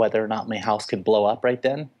to whether or not my house could blow up right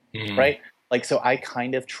then, right? Like, so I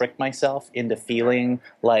kind of trick myself into feeling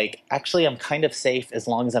like, actually, I'm kind of safe as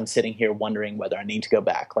long as I'm sitting here wondering whether I need to go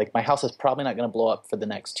back. Like, my house is probably not going to blow up for the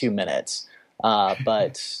next 2 minutes,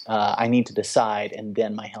 but I need to decide, and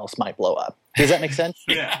then my house might blow up. Does that make sense?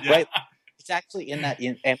 Yeah. Right? It's actually in that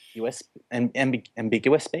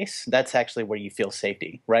ambiguous space. That's actually where you feel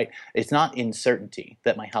safety, right? It's not in certainty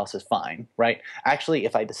that my house is fine, right? Actually,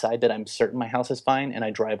 if I decide that I'm certain my house is fine and I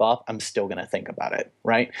drive off, I'm still going to think about it,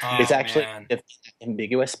 right? It's actually an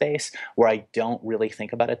ambiguous space where I don't really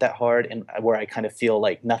think about it that hard, and where I kind of feel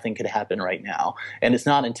like nothing could happen right now. And it's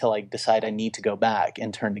not until I decide I need to go back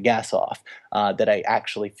and turn the gas off that I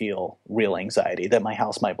actually feel real anxiety that my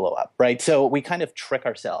house might blow up, right? So we kind of trick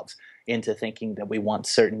ourselves into thinking that we want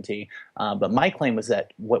certainty. But my claim was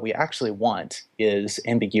that what we actually want is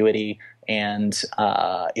ambiguity and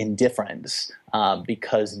indifference,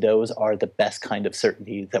 because those are the best kind of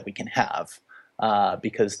certainty that we can have,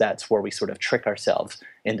 because that's where we sort of trick ourselves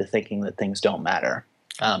into thinking that things don't matter.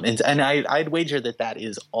 And I'd wager that that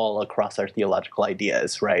is all across our theological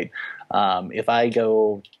ideas, right? If I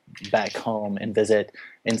go back home and visit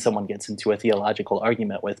and someone gets into a theological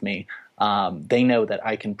argument with me, they know that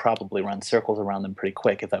I can probably run circles around them pretty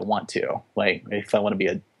quick if I want to. Like, if I want to be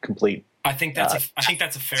a complete... I think that's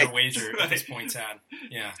a fair wager at this point, Tad.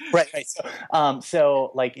 Yeah. Right.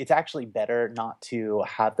 So like, it's actually better not to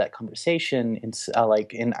have that conversation. And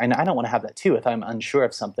I don't want to have that too. If I'm unsure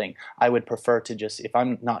of something, I would prefer to just, if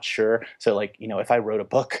I'm not sure. So like, if I wrote a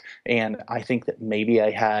book and I think that maybe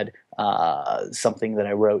I had something that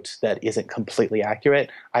I wrote that isn't completely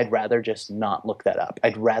accurate, I'd rather just not look that up.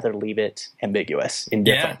 I'd rather leave it ambiguous,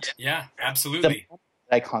 indifferent. Yeah, absolutely. The moment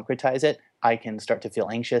I concretize it, I can start to feel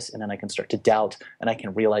anxious, and then I can start to doubt, and I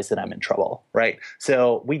can realize that I'm in trouble, right?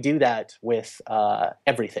 So we do that with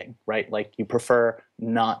everything, right? Like, you prefer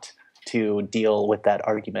not to deal with that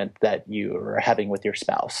argument that you're having with your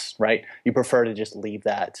spouse, right? You prefer to just leave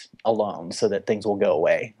that alone so that things will go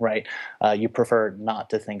away, right? You prefer not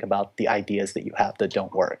to think about the ideas that you have that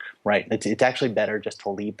don't work, right? It's actually better just to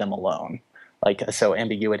leave them alone. Like, so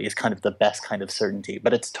ambiguity is kind of the best kind of certainty,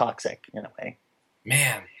 but it's toxic in a way.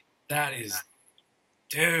 Man, that is,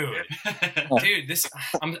 dude, this,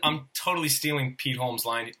 I'm totally stealing Pete Holmes'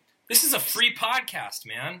 line. This is a free podcast,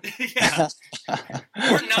 man. Yeah.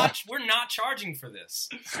 We're not charging for this.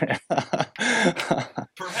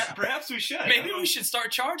 Perhaps we should. Maybe we should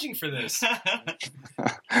start charging for this.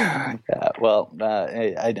 Yeah, well,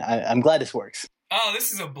 I'm glad this works. Oh,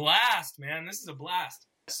 this is a blast, man. This is a blast.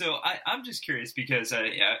 So I'm just curious because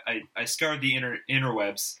I scoured the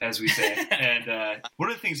interwebs, as we say, and one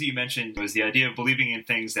of the things that you mentioned was the idea of believing in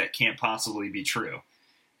things that can't possibly be true.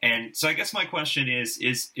 And so I guess my question is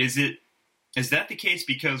that the case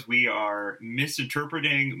because we are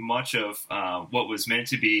misinterpreting much of what was meant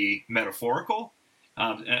to be metaphorical?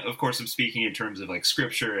 Of course, I'm speaking in terms of like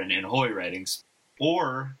scripture and holy writings.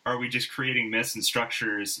 Or are we just creating myths and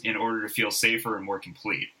structures in order to feel safer and more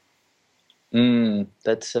complete?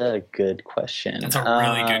 That's a good question. That's a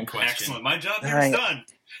really good question. Excellent. My job here is done.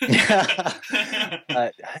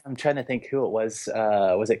 I'm trying to think who it was.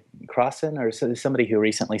 Was it Crossan or somebody who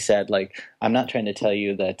recently said, like, I'm not trying to tell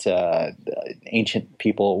you that ancient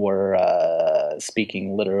people were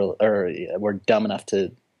speaking literal or were dumb enough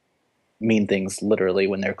to mean things literally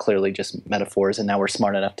when they're clearly just metaphors, and now we're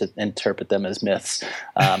smart enough to interpret them as myths.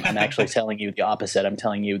 I'm actually telling you the opposite. I'm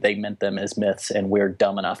telling you they meant them as myths, and we're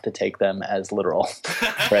dumb enough to take them as literal.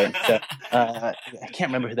 Right? So, I can't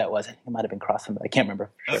remember who that was. I think it might have been Crossan, but I can't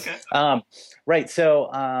remember. Okay. Right.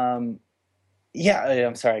 So, yeah,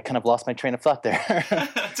 I'm sorry. I kind of lost my train of thought there.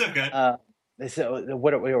 That's okay. So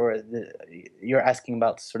you're asking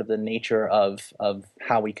about sort of the nature of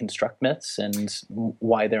how we construct myths and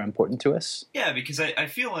why they're important to us? Yeah, because I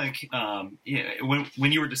feel like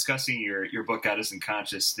when you were discussing your book, God Isn't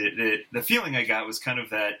Conscious, the feeling I got was kind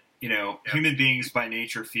of that, human beings by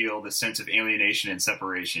nature feel the sense of alienation and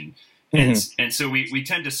separation. And so we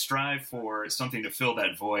tend to strive for something to fill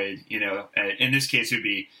that void, in this case it would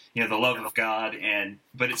be, the love of God.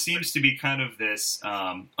 But it seems to be kind of this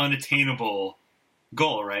unattainable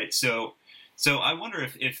goal, right? So I wonder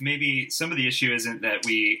if maybe some of the issue isn't that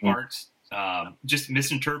we aren't just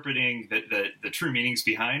misinterpreting the true meanings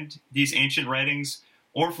behind these ancient writings,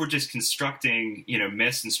 or if we're just constructing,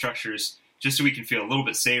 myths and structures just so we can feel a little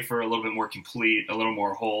bit safer, a little bit more complete, a little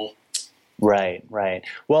more whole. Right.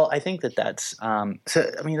 Well, I think that's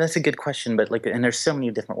that's a good question, but and there's so many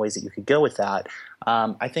different ways that you could go with that.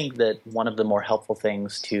 I think that one of the more helpful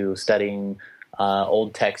things to studying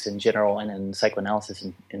old texts in general and in psychoanalysis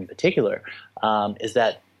in particular is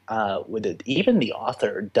that even the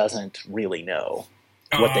author doesn't really know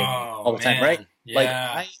what they mean all the time, right?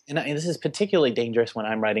 Yeah. And this is particularly dangerous when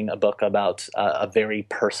I'm writing a book about a very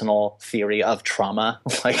personal theory of trauma,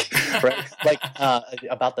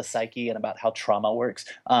 about the psyche and about how trauma works.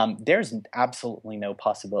 There's absolutely no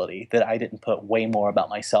possibility that I didn't put way more about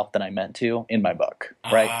myself than I meant to in my book,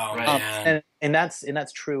 right? Oh,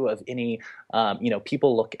 that's true of any,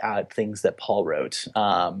 people look at things that Paul wrote.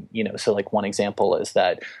 So like one example is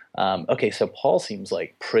that, okay, so Paul seems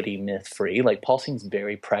like pretty myth free. Like Paul seems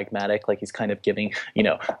very pragmatic. Like he's kind of giving,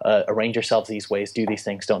 arrange yourselves these ways, do these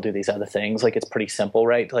things, don't do these other things. Like it's pretty simple,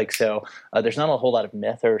 right? Like, so there's not a whole lot of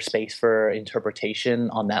myth or space for interpretation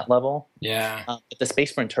on that level. Yeah. But the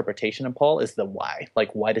space for interpretation in Paul is the why.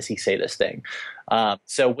 Like, why does he say this thing?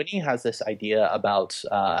 So when he has this idea about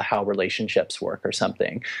how relationships work or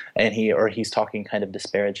something, and he's talking kind of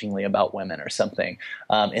disparagingly about women or something,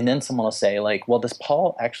 and then someone will say like, well, does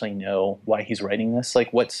Paul actually know why he's writing this?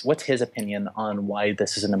 Like, what's his opinion on why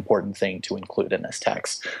this is an important thing to include in this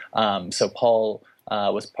text? So Paul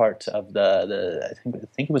was part of I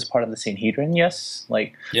think he was part of the Sanhedrin. Yes,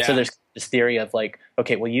 so there's this theory of like,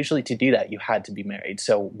 okay, well, usually to do that you had to be married.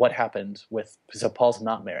 So what happened so Paul's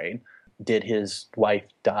not married. Did his wife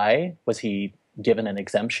die? Was he given an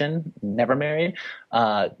exemption? Never married?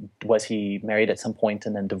 Was he married at some point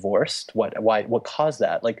and then divorced? What caused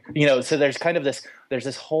that? Like, so there's kind of there's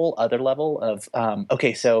this whole other level of,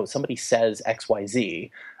 okay, so somebody says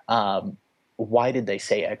XYZ. Why did they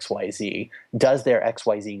say XYZ? Does their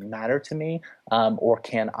XYZ matter to me? Or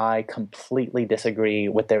can I completely disagree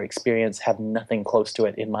with their experience, have nothing close to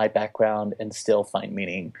it in my background, and still find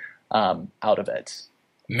meaning out of it?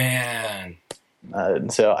 Man.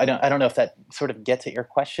 So I don't know if that sort of gets at your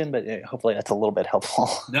question, but hopefully that's a little bit helpful.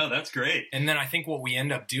 No, that's great. And then I think what we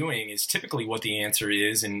end up doing is typically what the answer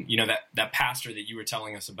is. And, that pastor that you were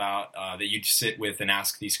telling us about, that you'd sit with and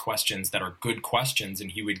ask these questions that are good questions,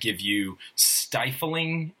 and he would give you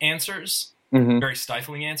stifling answers, very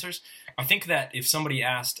stifling answers. I think that if somebody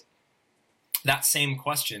asked that same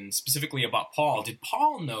question specifically about Paul, did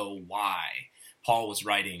Paul know why Paul was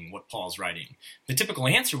writing what Paul's writing? The typical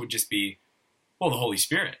answer would just be, well, the Holy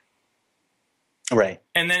Spirit. Right.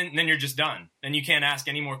 And then you're just done. And you can't ask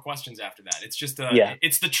any more questions after that. It's just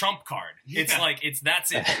it's the trump card. It's like,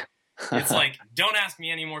 that's it. It's like, don't ask me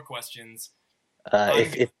any more questions.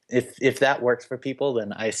 If that works for people,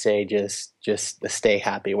 then I say just stay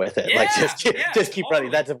happy with it. Yeah, just keep running.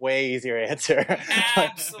 That's a way easier answer.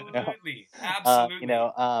 Absolutely. Absolutely.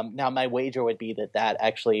 Now my wager would be that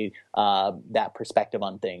actually that perspective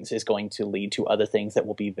on things is going to lead to other things that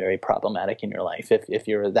will be very problematic in your life. If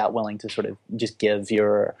you're that willing to sort of just give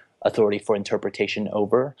your authority for interpretation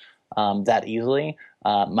over that easily,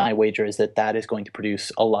 my wager is that is going to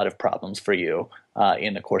produce a lot of problems for you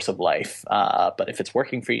in the course of life. But if it's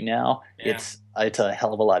working for you now, it's a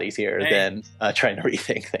hell of a lot easier than trying to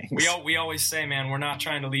rethink things. We always say, man, we're not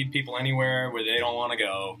trying to lead people anywhere where they don't want to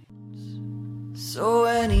go. So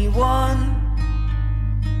anyone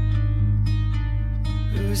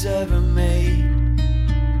who's ever made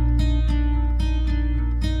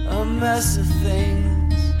a mess of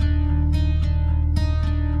things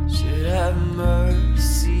should have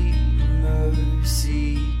mercy,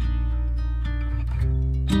 mercy.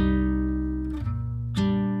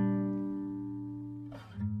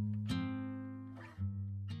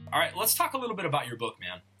 All right, let's talk a little bit about your book,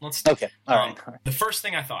 man. Okay. All right. The first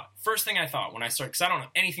thing I thought when I started, because I don't know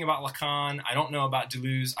anything about Lacan, I don't know about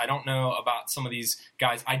Deleuze, I don't know about some of these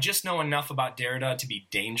guys. I just know enough about Derrida to be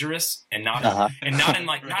dangerous and not in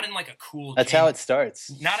like a cool. That's how it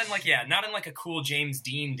starts. Not in like a cool James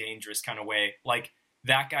Dean dangerous kind of way. Like,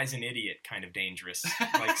 that guy's an idiot kind of dangerous,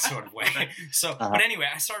 like, sort of way. So, but anyway,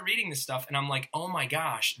 I started reading this stuff and I'm like, oh my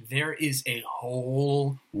gosh, there is a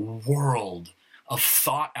whole world of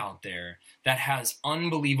thought out there that has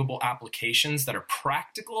unbelievable applications that are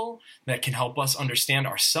practical, that can help us understand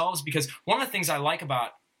ourselves. Because one of the things I like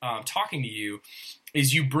about talking to you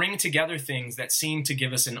is you bring together things that seem to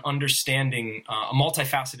give us an understanding, a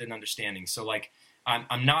multifaceted understanding. So, like,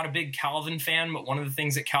 I'm not a big Calvin fan, but one of the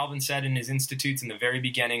things that Calvin said in his Institutes in the very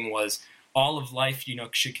beginning was all of life,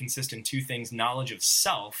 should consist in two things: knowledge of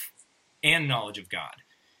self and knowledge of God.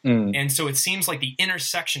 And so it seems like the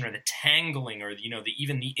intersection or the tangling or,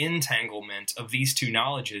 even the entanglement of these two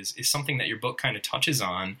knowledges is something that your book kind of touches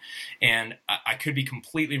on. And I could be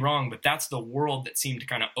completely wrong, but that's the world that seemed to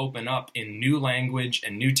kind of open up in new language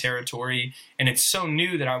and new territory. And it's so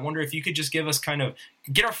new that I wonder if you could just give us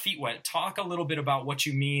get our feet wet, talk a little bit about what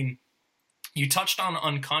you mean. You touched on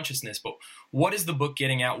unconsciousness, but what is the book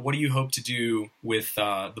getting at? What do you hope to do with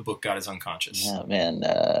the book God is Unconscious? Yeah, man,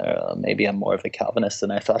 maybe I'm more of a Calvinist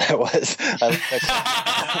than I thought I was.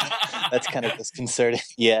 That's kind of disconcerting.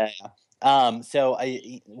 Yeah.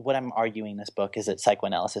 What I'm arguing in this book is that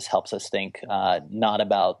psychoanalysis helps us think not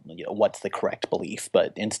about what's the correct belief,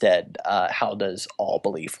 but instead how does all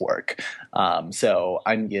belief work.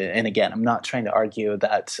 And again, I'm not trying to argue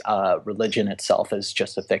that religion itself is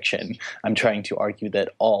just a fiction. I'm trying to argue that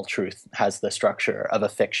all truth has the structure of a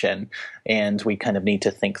fiction, and we kind of need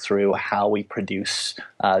to think through how we produce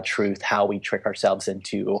truth, how we trick ourselves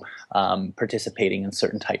into participating in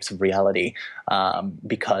certain types of reality.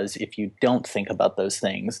 Because if you don't think about those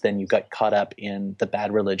things, then you get caught up in the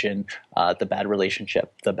bad religion, the bad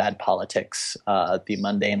relationship, the bad politics, the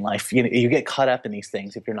mundane life. You get caught up in these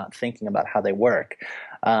things if you're not thinking about how they work.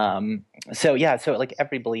 So like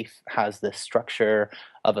every belief has this structure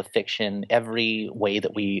of a fiction. Every way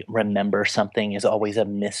that we remember something is always a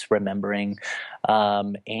misremembering.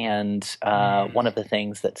 One of the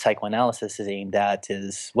things that psychoanalysis is aimed at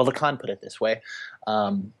is, well, Lacan put it this way.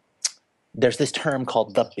 There's this term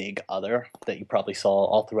called the big other that you probably saw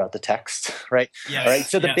all throughout the text, right? Yes, All right.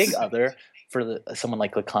 So the yes. big other for someone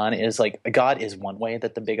like Lacan is like God is one way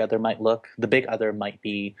that the big other might look. The big other might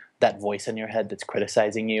be that voice in your head that's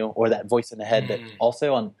criticizing you, or that voice in the head that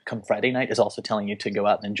also on come Friday night is also telling you to go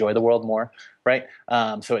out and enjoy the world more, right?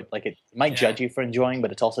 So it might judge you for enjoying,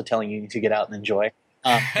 but it's also telling you to get out and enjoy.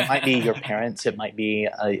 It might be your parents. It might be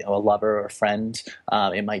a lover or a friend.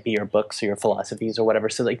 It might be your books or your philosophies or whatever.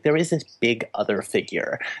 So like there is this big other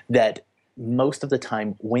figure that most of the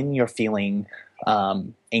time when you're feeling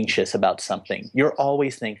anxious about something, you're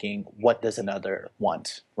always thinking, what does another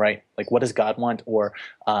want, right? Like what does God want? Or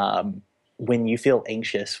when you feel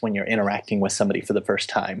anxious when you're interacting with somebody for the first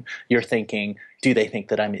time, you're thinking, do they think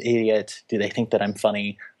that I'm an idiot? Do they think that I'm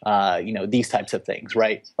funny? These types of things,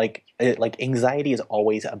 right? Like anxiety is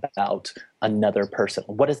always about another person.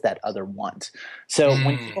 What does that other want? So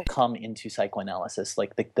when people come into psychoanalysis,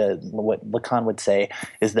 like what Lacan would say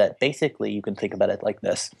is that basically you can think about it like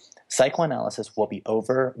this. Psychoanalysis will be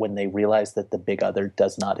over when they realize that the big other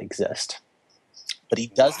does not exist. But he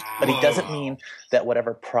doesn't mean that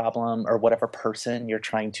whatever problem or whatever person you're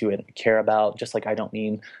trying to care about, just like I don't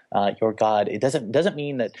mean your God, it doesn't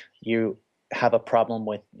mean that you have a problem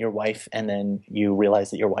with your wife and then you realize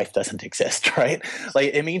that your wife doesn't exist, right?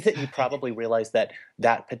 Like it means that you probably realize that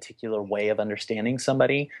that particular way of understanding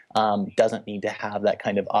somebody doesn't need to have that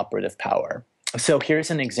kind of operative power. So here's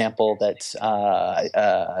an example that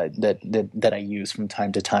I use from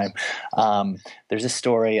time to time. There's a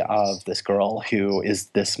story of this girl who is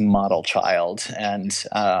this model child and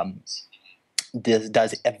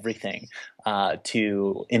does everything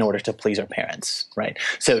in order to please her parents, right?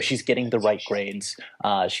 So she's getting the right grades,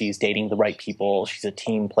 she's dating the right people, she's a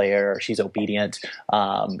team player, she's obedient.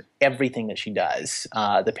 Everything that she does,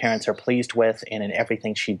 the parents are pleased with, and in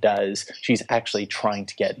everything she does, she's actually trying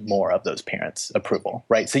to get more of those parents' approval,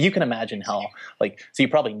 right? So you can imagine how, so you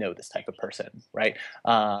probably know this type of person, right?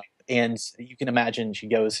 And you can imagine she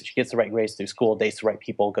gets the right grades through school, dates the right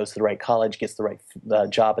people, goes to the right college, gets the right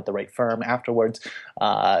job at the right firm afterwards,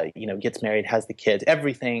 gets married, has the kids,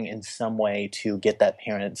 everything in some way to get that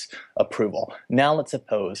parent's approval. Now let's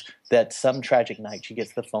suppose that some tragic night she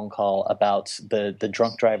gets the phone call about the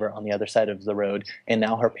drunk driver on the other side of the road, and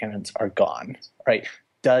now her parents are gone, right?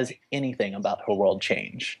 Does anything about her world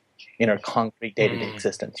change in her concrete day-to-day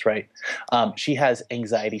existence, right? She has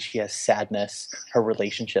anxiety, she has sadness, her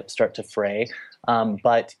relationships start to fray.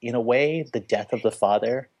 But in a way, the death of the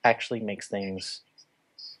father actually makes things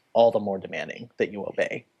all the more demanding that you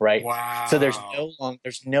obey, right? Wow. So there's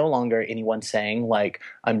no longer anyone saying like,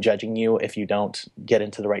 I'm judging you if you don't get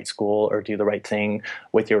into the right school or do the right thing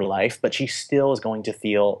with your life, but she still is going to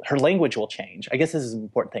feel, her language will change. I guess this is an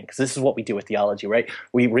important thing because this is what we do with theology, right?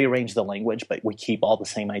 We rearrange the language, but we keep all the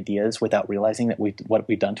same ideas without realizing that what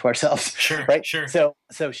we've done to ourselves, Sure, right? sure. So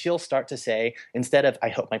she'll start to say, instead of, I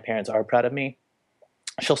hope my parents are proud of me,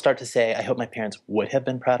 she'll start to say, I hope my parents would have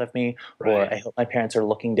been proud of me, or I hope my parents are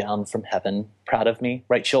looking down from heaven proud of me,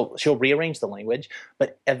 right? She'll rearrange the language,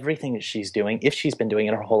 but everything that she's doing, if she's been doing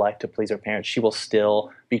it her whole life to please her parents, she will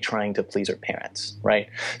still be trying to please her parents, right?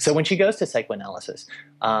 So when she goes to psychoanalysis,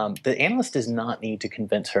 the analyst does not need to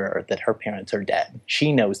convince her that her parents are dead.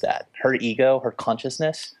 She knows that. Her ego, her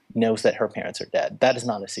consciousness knows that her parents are dead. That is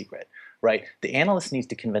not a secret, right? The analyst needs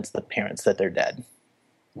to convince the parents that they're dead.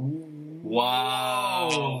 Wow.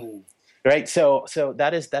 Right. So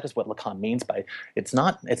that is what Lacan means by it's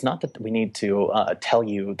not that we need to tell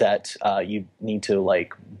you that you need to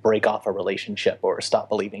like break off a relationship or stop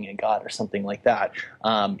believing in God or something like that.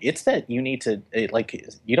 It's that you need to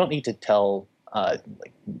you don't need to tell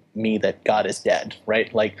like me that God is dead,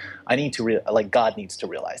 right? Like I need to like God needs to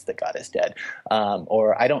realize that God is dead,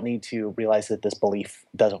 or I don't need to realize that this belief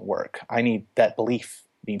doesn't work. I need that belief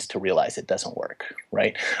needs to realize it doesn't work,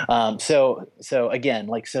 right? So again,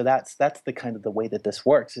 like so that's the kind of the way that this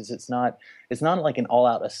works. Is it's not like an all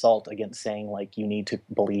out assault against saying like you need to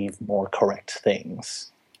believe more correct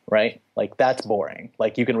things. Right? Like that's boring.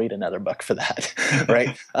 Like you can read another book for that,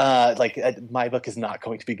 right? My book is not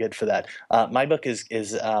going to be good for that. My book is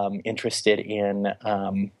interested in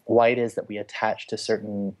why it is that we attach to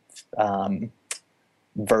certain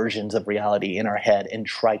versions of reality in our head and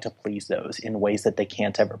try to please those in ways that they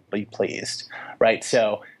can't ever be pleased, right?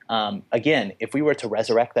 So again, if we were to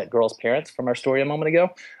resurrect that girl's parents from our story a moment ago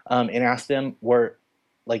and ask them,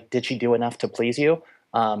 did she do enough to please you?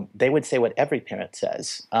 They would say what every parent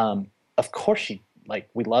says. Of course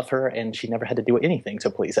we love her and she never had to do anything to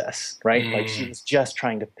please us, right? Like she was just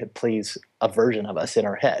trying to please a version of us in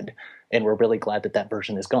her head. And we're really glad that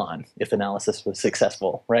version is gone if analysis was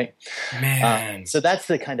successful, right? Man. So that's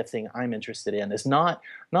the kind of thing I'm interested in, is not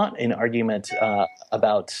an argument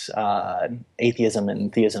about atheism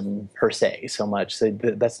and theism per se so much. So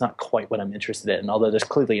that's not quite what I'm interested in, although there's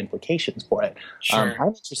clearly implications for it. Sure. I'm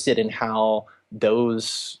interested in how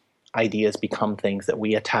those ideas become things that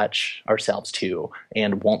we attach ourselves to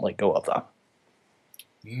and won't let go of them.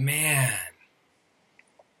 Man.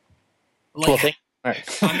 Cool thing. All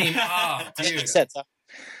right. I mean, dude.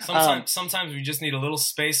 Sometimes we just need a little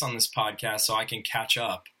space on this podcast so I can catch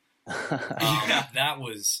up. That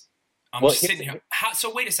was. I'm just sitting here.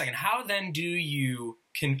 So wait a second. How then do you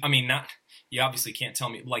you obviously can't tell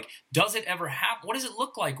me. Like, does it ever happen? What does it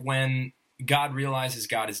look like when God realizes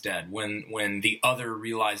God is dead? When the other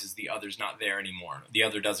realizes the other's not there anymore, the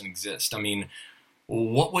other doesn't exist. I mean,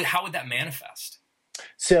 how would that manifest?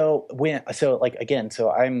 So I'm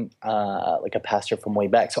like a pastor from way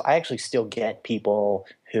back. So I actually still get people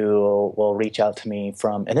who will reach out to me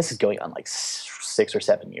and this is going on like 6 or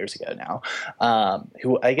 7 years ago now.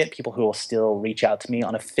 I get people who will still reach out to me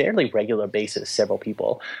on a fairly regular basis, several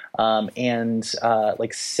people, and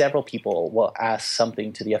several people will ask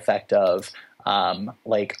something to the effect of,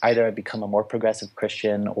 either I become a more progressive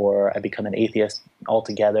Christian or I become an atheist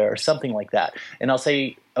altogether or something like that. And I'll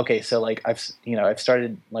say, okay, so I've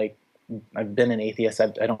started, I've been an atheist. I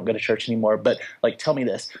don't go to church anymore, but tell me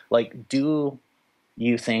this, do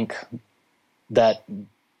you think that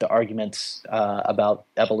the arguments about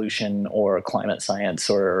evolution or climate science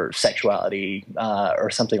or sexuality or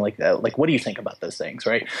something like that, what do you think about those things,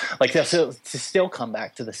 right? So to still come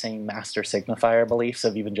back to the same master signifier beliefs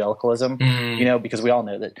of evangelicalism, because we all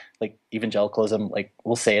know that evangelicalism,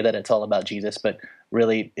 we'll say that it's all about Jesus, but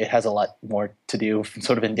really it has a lot more to do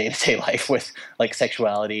sort of in day-to-day life with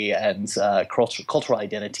sexuality and cultural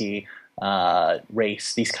identity,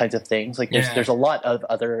 race, these kinds of things. There's a lot of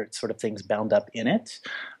other sort of things bound up in it.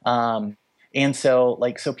 And so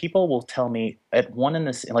people will tell me in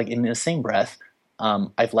the same breath,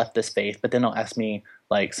 I've left this faith, but then they'll ask me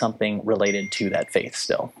something related to that faith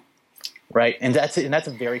still. Right. And that's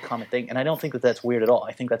a very common thing. And I don't think that that's weird at all.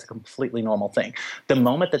 I think that's a completely normal thing. The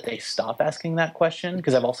moment that they stop asking that question,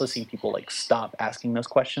 because I've also seen people stop asking those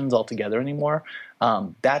questions altogether anymore,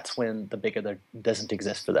 that's when the bigger doesn't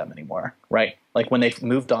exist for them anymore. Right. When they've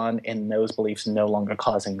moved on and those beliefs no longer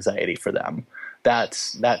cause anxiety for them.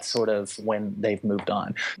 That's sort of when they've moved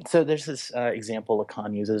on. So there's this example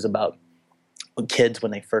Lacan uses about kids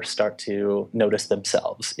when they first start to notice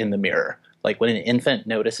themselves in the mirror. When an infant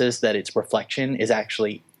notices that its reflection is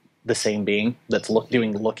actually the same being that's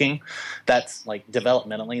doing the looking, that's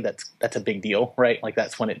developmentally, that's a big deal, right?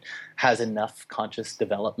 That's when it has enough conscious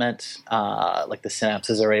development, the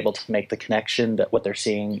synapses are able to make the connection that what they're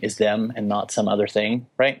seeing is them and not some other thing,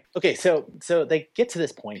 right? Okay, so they get to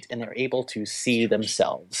this point and they're able to see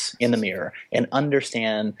themselves in the mirror and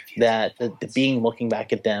understand that the being looking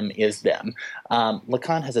back at them is them.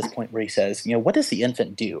 Lacan has this point where he says, what does the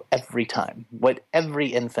infant do every time? What every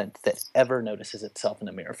infant that ever notices itself in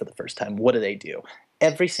the mirror for the first time, what do?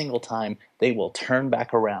 Every single time they will turn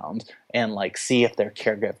back around and see if their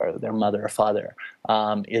caregiver, their mother or father,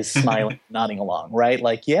 is smiling, nodding along, right?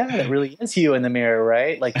 Yeah, that really is you in the mirror,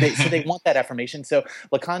 right? So they want that affirmation. So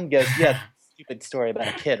Lacan goes, yeah, stupid story about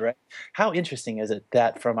a kid, right? How interesting is it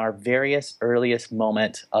that from our earliest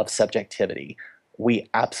moment of subjectivity, we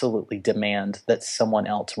absolutely demand that someone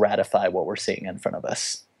else ratify what we're seeing in front of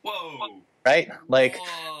us? Whoa! Right?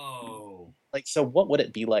 Whoa! So what would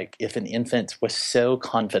it be like if an infant was so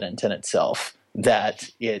confident in itself that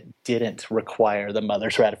it didn't require the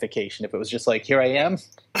mother's ratification? If it was just here I am,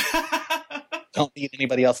 don't need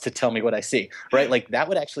anybody else to tell me what I see, right? Like that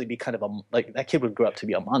would actually be kind of like that kid would grow up to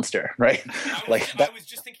be a monster, right? I was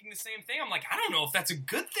just thinking the same thing. I'm like, I don't know if that's a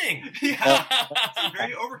good thing. Yeah, it's a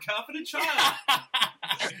very overconfident child.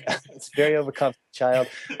 It's a very overconfident child.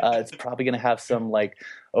 It's probably going to have some like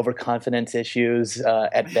overconfidence issues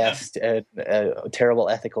at best, and terrible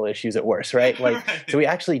ethical issues at worst, right? Like, Right. so we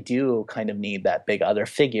actually do kind of need that big other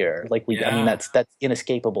figure. Like I mean, Yeah. that's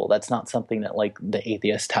inescapable. That's not something that like the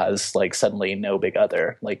atheist has like suddenly no big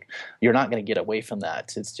other. Like, you're not going to get away from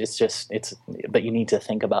that. But you need to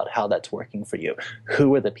think about how that's working for you.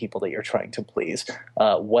 Who are the people that you're trying to please?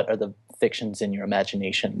 What are the fictions in your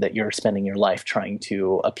imagination that you're spending your life trying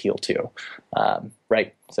to appeal to?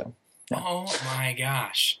 Right? So. Yeah. Oh my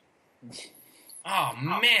gosh. Oh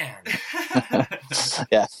man.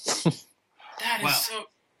 Yeah. That is Wow. so.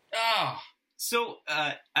 Oh. So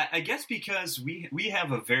I guess because we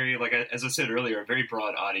have a very, like as I said earlier, a very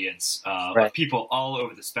broad audience Right. of people all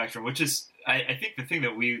over the spectrum, which is I think the thing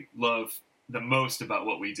that we love the most about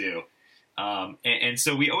what we do. And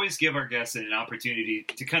so we always give our guests an opportunity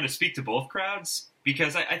to kind of speak to both crowds,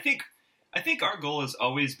 because I think our goal has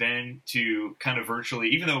always been to kind of virtually,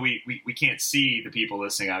 even though we can't see the people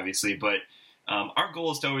listening, obviously, but our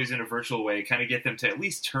goal is to always, in a virtual way, kind of get them to at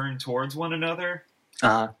least turn towards one another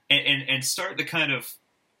and start the kind of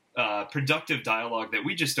productive dialogue that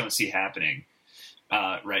we just don't see happening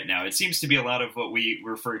right now. It seems to be a lot of what we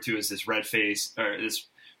refer to as this red-faced,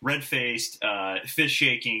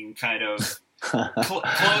 fish-shaking kind of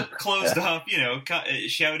closed up,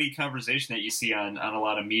 shouty conversation that you see on a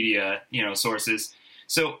lot of media, sources.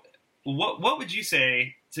 So what would you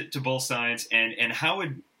say to both sides, and how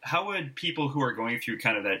would people who are going through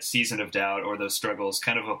kind of that season of doubt or those struggles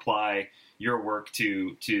kind of apply your work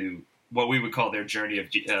to what we would call their journey of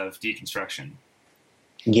deconstruction?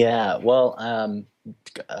 Yeah, well,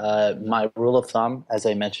 my rule of thumb, as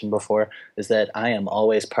I mentioned before, is that I am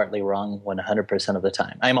always partly wrong 100% of the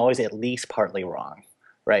time. I'm always at least partly wrong,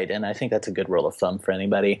 right? And I think that's a good rule of thumb for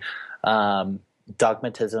anybody.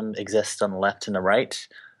 Dogmatism exists on the left and the right.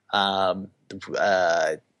 And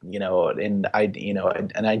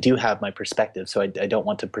I do have my perspective, so I don't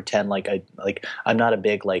want to pretend like I'm not a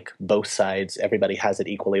big like both sides, everybody has it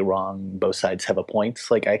equally wrong, both sides have a point.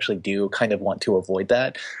 Like I actually do kind of want to avoid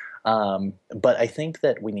that. But I think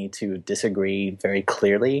that we need to disagree very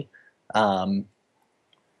clearly, but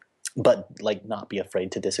like not be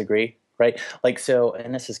afraid to disagree, right? Like so,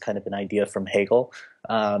 and this is kind of an idea from Hegel,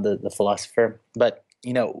 the philosopher, but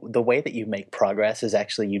the way that you make progress is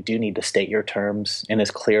actually you do need to state your terms in as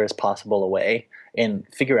clear as possible a way and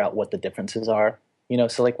figure out what the differences are.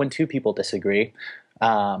 So like when two people disagree,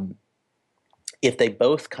 if they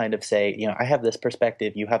both kind of say, I have this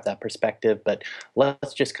perspective, you have that perspective, but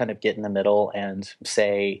let's just kind of get in the middle and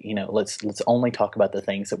say, let's only talk about the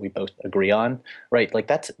things that we both agree on, right? Like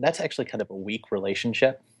that's actually kind of a weak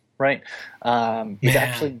relationship. Right.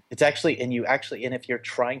 It's actually, and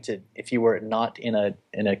if you were not in a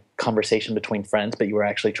conversation between friends, but you were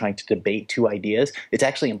actually trying to debate two ideas, it's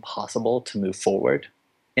actually impossible to move forward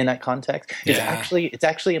in that context. Yeah. It's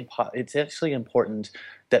actually important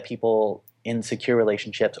that people in secure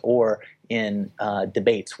relationships or in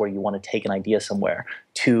debates where you want to take an idea somewhere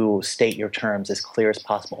to state your terms as clear as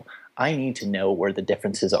possible. I need to know where the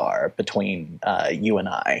differences are between you and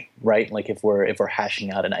I, right? Like if we're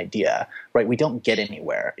hashing out an idea, right? We don't get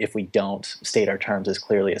anywhere if we don't state our terms as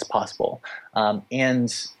clearly as possible.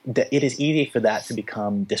 And it is easy for that to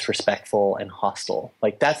become disrespectful and hostile.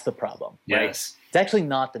 Like that's the problem, right? Yes. It's actually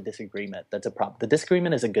not the disagreement that's a problem. The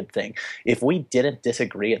disagreement is a good thing. If we didn't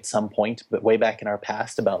disagree at some point, but way back in our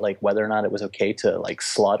past about like whether or not it was okay to like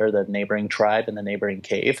slaughter the neighboring tribe in the neighboring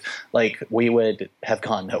cave, like we would have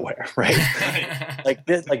gone nowhere, right?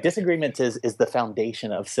 Like disagreement is the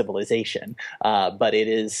foundation of civilization, but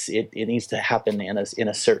it needs to happen in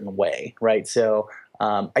a certain way, right? So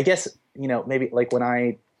I guess maybe like when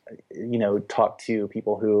I talk to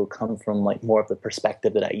people who come from like more of the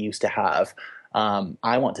perspective that I used to have.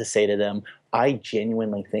 I want to say to them, I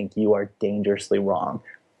genuinely think you are dangerously wrong.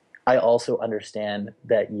 I also understand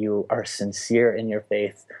that you are sincere in your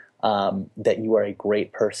faith, that you are a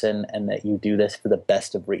great person, and that you do this for the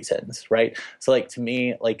best of reasons, right? So like to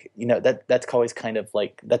me, like, that's always kind of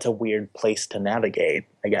like, that's a weird place to navigate,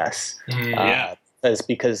 I guess. Yeah.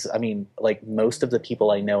 Because I mean, like most of the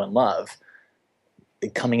people I know and love,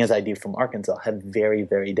 coming as I do from Arkansas, have very,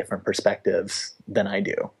 very different perspectives than I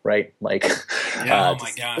do, right? Like, Yeah, oh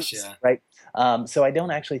my gosh, yeah. Right. So I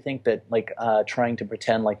don't actually think that like trying to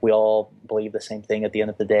pretend like we all believe the same thing at the end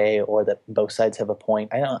of the day, or that both sides have a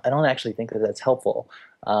point. I don't actually think that that's helpful.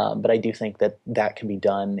 But I do think that that can be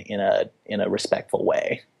done in a respectful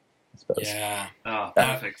way, I suppose. Yeah. Oh,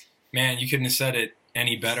 perfect. Man, you couldn't have said it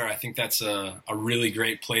any better. I think that's a really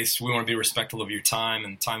great place. We want to be respectful of your time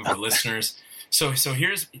and the time of our listeners. So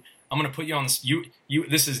here's, I'm going to put you on this.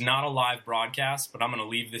 This is not a live broadcast, but I'm going to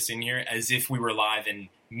leave this in here as if we were live and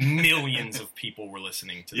millions of people were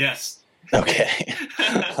listening to this. Yes. Okay.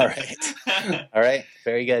 All right.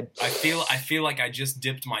 Very good. I feel like I just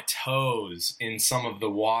dipped my toes in some of the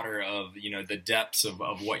water of, the depths of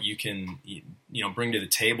what you can, bring to the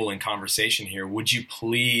table in conversation here. Would you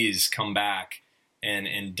please come back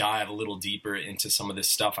and dive a little deeper into some of this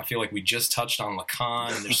stuff? I feel like we just touched on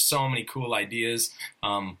Lacan, and there's so many cool ideas.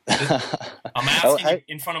 I'm asking you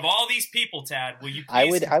in front of all these people, Tad, will you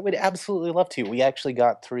please? I would absolutely love to. We actually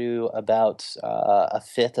got through about a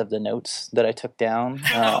fifth of the notes that I took down.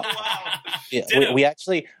 Wow. Yeah,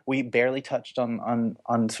 we barely touched on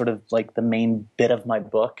sort of like the main bit of my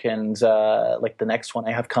book, and like the next one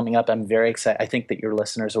I have coming up. I'm very excited. I think that your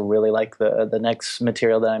listeners will really like the next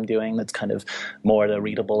material that I'm doing. That's kind of more at a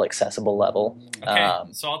readable, accessible level. Okay,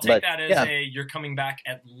 so I'll take that as you're coming back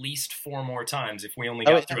at least 4 more times if we only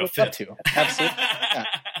got through a fifth. To. Absolutely. Yeah.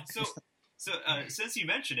 So since you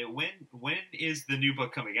mentioned it, when is the new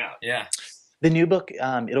book coming out? Yeah. The new book,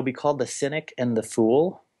 it'll be called The Cynic and the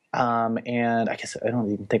Fool. And I guess I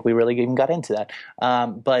don't even think we really even got into that.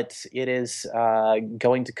 But it is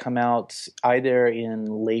going to come out either in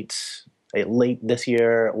late this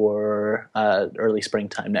year or early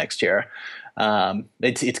springtime next year.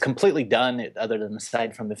 It's completely done, other than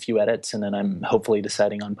aside from a few edits, and then I'm hopefully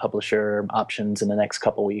deciding on publisher options in the next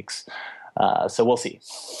couple weeks. So we'll see.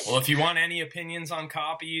 Well, if you want any opinions on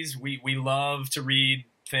copies, we love to read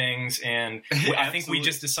things, and I think we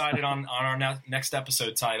just decided on our next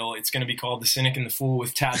episode title. It's going to be called The Cynic and the Fool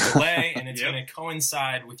with Tad DeLay, and it's going to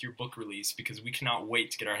coincide with your book release, because we cannot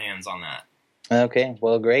wait to get our hands on that. Okay,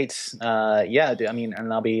 well, great. Yeah, I mean,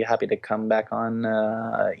 and I'll be happy to come back on,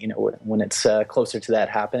 when it's closer to that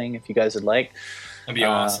happening, if you guys would like. That'd be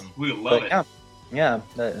awesome. We would love it. Yeah,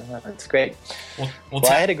 that's great. Well,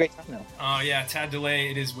 I had a great time though. Oh, yeah, Tad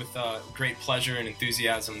DeLay, it is with great pleasure and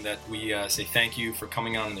enthusiasm that we say thank you for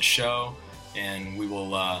coming on the show, and we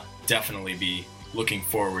will definitely be looking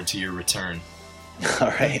forward to your return. All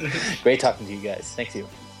right. Great talking to you guys. Thank you.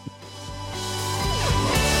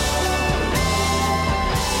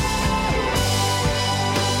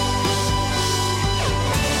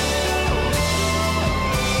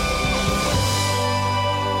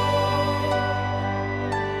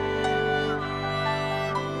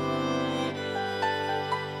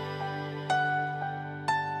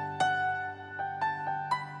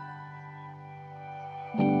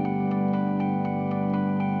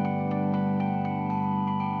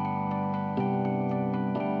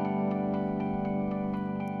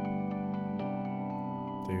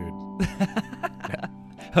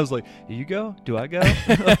 I was like, "Do you go? Do I go?"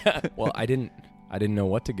 Well, I didn't know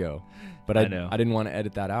what to go, but I didn't want to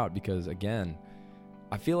edit that out, because again,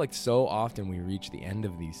 I feel like so often we reach the end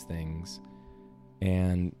of these things,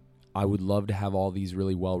 and I would love to have all these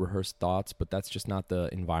really well rehearsed thoughts, but that's just not the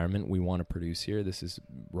environment we want to produce here. This is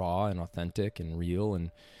raw and authentic and real,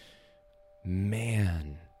 and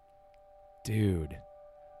man, dude,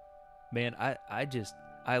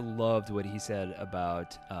 I loved what he said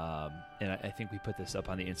about, and I think we put this up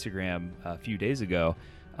on the Instagram a few days ago,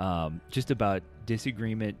 just about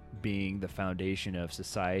disagreement being the foundation of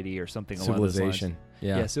society or something along those lines. Civilization.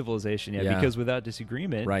 Yeah, civilization. Yeah, because without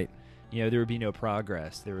disagreement, right, there would be no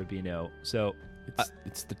progress. There would be no. So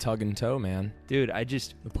it's the tug and tow, man. Dude,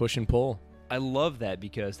 the push and pull. I love that,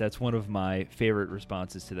 because that's one of my favorite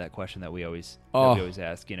responses to that question that we always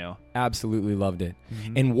ask, Absolutely loved it.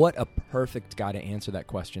 Mm-hmm. And what a perfect guy to answer that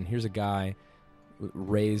question. Here's a guy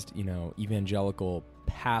raised, evangelical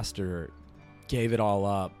pastor, gave it all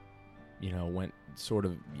up, went sort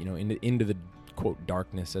of, into the quote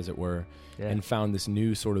darkness, as it were, and found this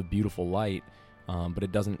new sort of beautiful light. But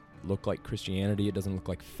it doesn't look like Christianity. It doesn't look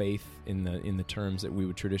like faith in the terms that we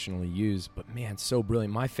would traditionally use. But man, so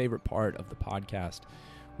brilliant. My favorite part of the podcast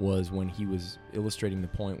was when he was illustrating the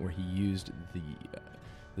point where he used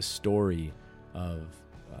the story of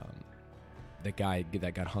the guy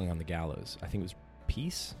that got hung on the gallows. I think it was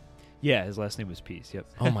Peace. Yeah, his last name was Peace. Yep.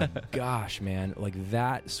 Oh my gosh, man! Like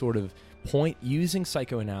that sort of point, using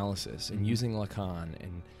psychoanalysis and using Lacan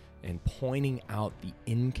and pointing out the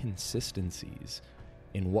inconsistencies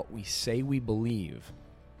in what we say we believe.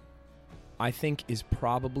 I think is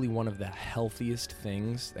probably one of the healthiest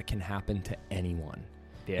things that can happen to anyone.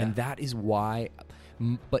 Yeah. And that is why,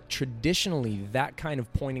 but traditionally, that kind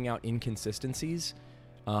of pointing out inconsistencies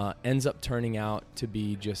ends up turning out to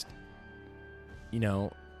be just, you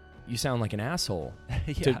sound like an asshole.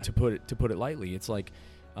 Yeah. to put it lightly. It's like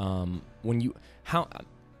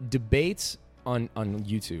debates on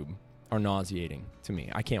YouTube are nauseating to me.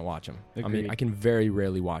 I can't watch them. I mean, Agreed. I can very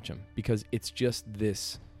rarely watch them because it's just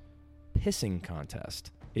this pissing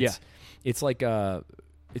contest. It's like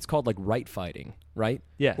it's called like right fighting, right?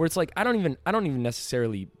 Yeah. Where it's like I don't even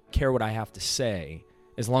necessarily care what I have to say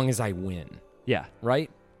as long as I win, Yeah.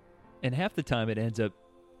 right? And half the time it ends up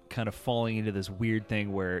kind of falling into this weird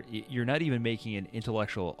thing where you're not even making an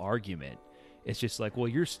intellectual argument. It's just like, well,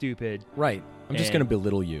 you're stupid. Right. I'm just And- going to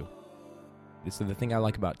belittle you. So the thing I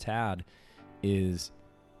like about Tad is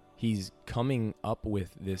he's coming up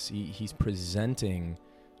with this. He's presenting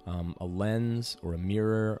a lens or a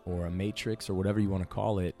mirror or a matrix or whatever you want to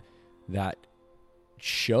call it that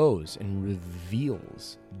shows and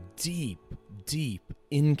reveals deep, deep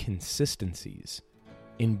inconsistencies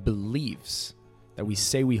in beliefs that we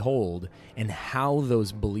say we hold and how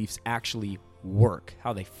those beliefs actually work,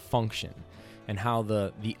 how they function, and how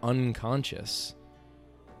the unconscious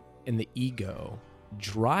and the ego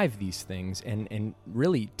drive these things and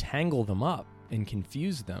really tangle them up and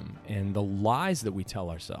confuse them. And the lies that we tell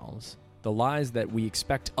ourselves, the lies that we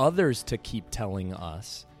expect others to keep telling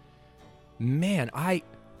us, man, I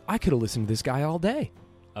could have listened to this guy all day.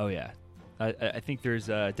 Oh, yeah. I think there's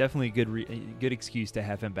definitely a good excuse to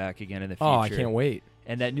have him back again in the future. Oh, I can't wait.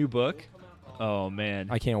 And that new book, oh, man.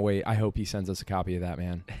 I can't wait. I hope he sends us a copy of that,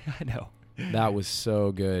 man. I know. That was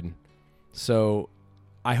so good. So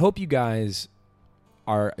I hope you guys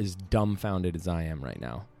are as dumbfounded as I am right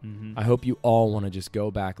now. Mm-hmm. I hope you all want to just go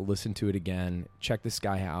back, listen to it again, check this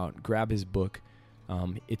guy out, grab his book.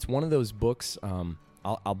 It's one of those books,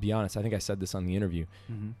 I'll be honest, I think I said this on the interview.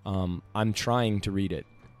 Mm-hmm. I'm trying to read it.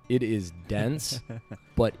 It is dense,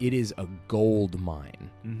 but it is a gold mine.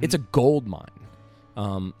 Mm-hmm. It's a gold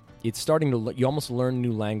mine. It's starting to, you almost learn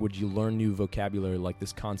new language, you learn new vocabulary, like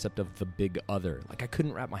this concept of the big other. Like I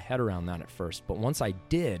couldn't wrap my head around that at first, but once I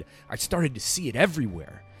did, I started to see it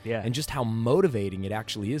everywhere. Yeah. And just how motivating it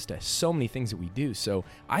actually is to so many things that we do. So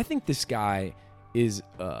I think this guy is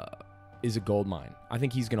a gold mine. I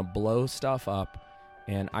think he's going to blow stuff up,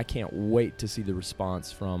 and I can't wait to see the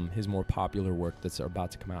response from his more popular work that's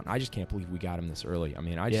about to come out. And I just can't believe we got him this early. I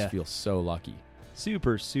mean, I just feel so lucky.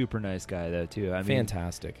 Super, super nice guy, though, too. I mean,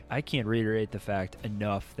 fantastic. I can't reiterate the fact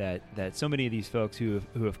enough that so many of these folks who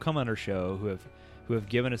have come on our show, who have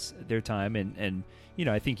given us their time, and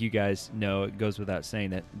I think you guys know it goes without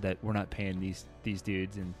saying that we're not paying these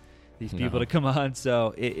dudes and these people to come on.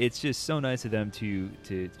 So it's just so nice of them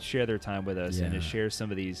to share their time with us and to share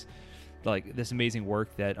some of these, like this amazing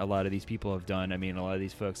work that a lot of these people have done. I mean, a lot of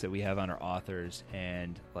these folks that we have on our authors,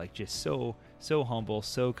 and like just so humble,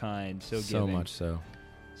 so kind, so giving. So much so.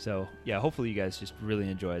 So yeah, hopefully you guys just really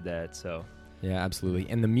enjoyed that. So yeah,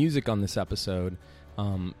 absolutely. And the music on this episode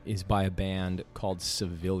is by a band called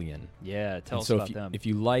Civilian. Yeah, tell us so about them. If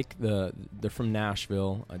you like they're from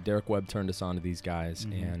Nashville. Derek Webb turned us on to these guys,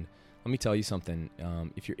 and let me tell you something.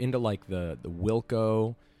 If you're into like the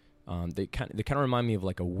Wilco, they kind of remind me of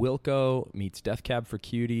like a Wilco meets Death Cab for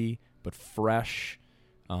Cutie, but fresh.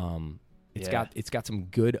 It's got some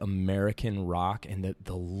good American rock, and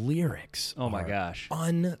the lyrics. Oh my are gosh,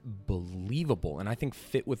 unbelievable, and I think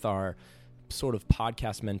fit with our sort of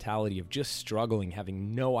podcast mentality of just struggling,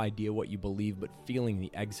 having no idea what you believe, but feeling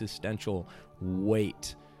the existential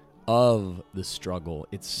weight of the struggle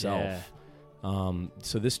itself.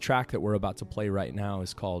 So this track that we're about to play right now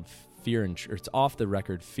is called it's off the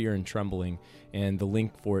record Fear and Trembling, and the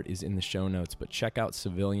link for it is in the show notes. But check out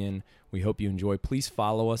Civilian. We hope you enjoy. Please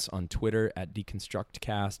follow us on Twitter at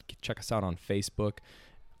DeconstructCast. Check us out on Facebook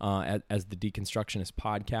as the Deconstructionist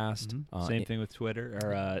Podcast. Same thing with Twitter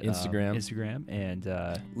or Instagram, and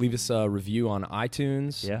leave us a review on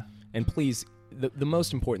iTunes. Yeah, and please, the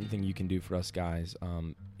most important thing you can do for us guys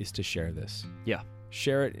is to share this. Yeah.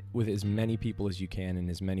 Share it with as many people as you can in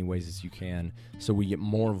as many ways as you can, so we get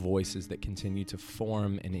more voices that continue to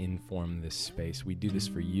form and inform this space. We do this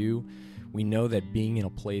for you. We know that being in a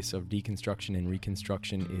place of deconstruction and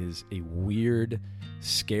reconstruction is a weird,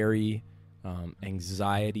 scary,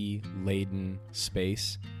 anxiety-laden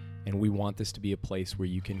space, and we want this to be a place where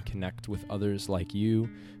you can connect with others like you,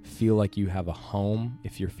 feel like you have a home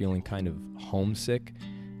if you're feeling kind of homesick,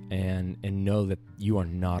 and know that you are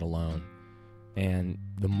not alone. And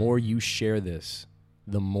the more you share this,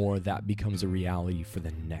 the more that becomes a reality for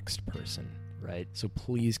the next person. Right. So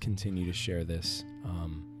please continue to share this.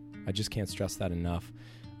 I just can't stress that enough.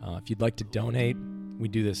 If you'd like to donate, we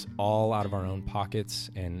do this all out of our own pockets,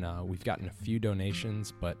 and we've gotten a few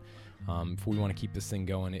donations, but if we want to keep this thing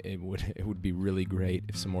going, it would be really great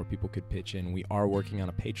if some more people could pitch in. We are working on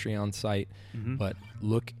a Patreon site, but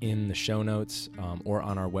look in the show notes or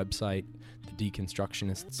on our website,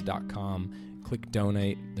 thedeconstructionists.com. Click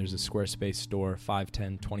donate. There's a Squarespace store, $5,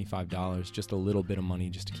 $10, $25, just a little bit of money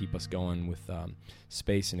just to keep us going with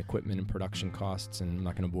space and equipment and production costs. And I'm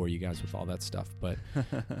not going to bore you guys with all that stuff, but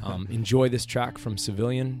enjoy this track from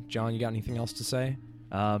Civilian. John, you got anything else to say?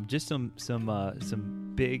 Just some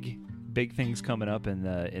big things coming up in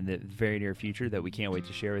the very near future that we can't wait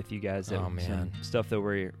to share with you guys. Some stuff that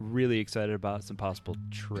we're really excited about, some possible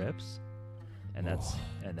trips. And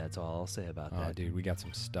that's all I'll say about that. Oh, dude, we got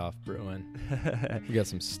some stuff brewing.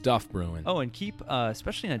 Oh, and keep,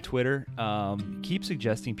 especially on Twitter, keep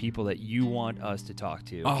suggesting people that you want us to talk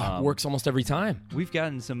to. It works almost every time. We've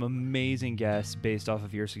gotten some amazing guests based off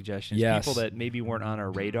of your suggestions. Yes. People that maybe weren't on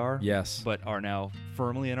our radar. Yes. But are now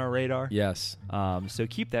firmly in our radar. Yes. So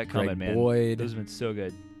keep that coming, Greg man. Boyd. Those have been so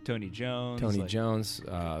good. Tony Jones.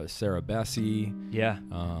 Sarah Bessie. Yeah.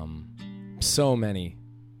 So many.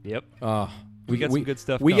 Yep. We got some good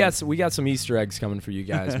stuff. We got some Easter eggs coming for you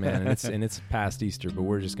guys, man. and it's past Easter, but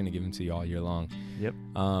we're just gonna give them to you all year long. Yep.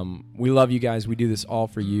 We love you guys. We do this all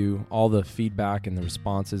for you. All the feedback and the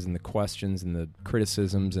responses and the questions and the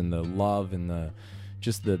criticisms and the love and the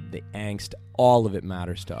angst. All of it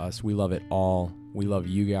matters to us. We love it all. We love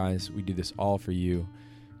you guys. We do this all for you.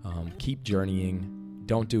 Keep journeying.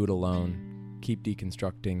 Don't do it alone. Keep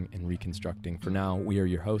deconstructing and reconstructing. For now, we are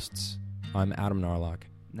your hosts. I'm Adam Narlock.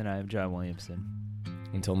 And I'm John Williamson.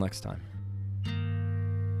 Until next time.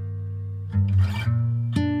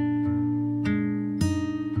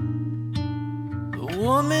 The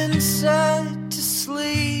woman set to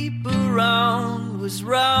sleep around was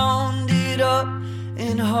rounded up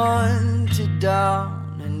and hunted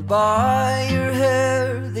down, and by her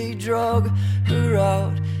hair they drug her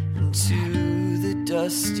out into the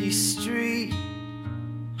dusty street.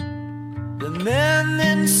 The men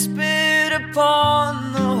then spit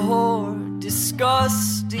upon the whore,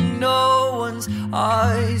 disgusting no one's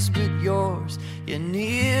eyes but yours. You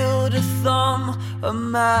kneeled a thumb, a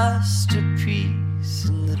masterpiece,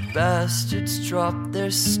 and the bastards dropped their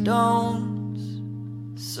stones.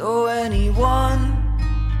 So anyone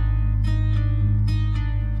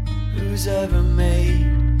who's ever made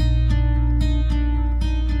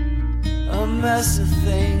a mess of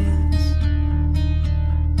things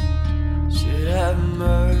should have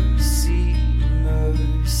mercy,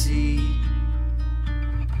 mercy.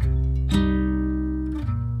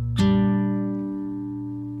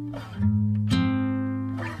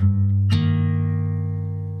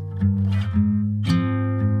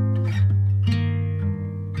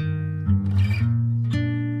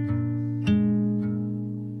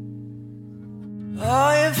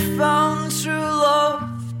 I have found true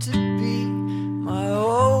love to be my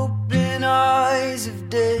open eyes of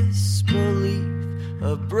disbelief,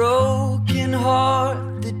 a broken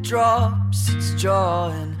heart that drops its jaw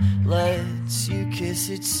and lets you kiss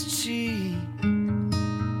its cheek.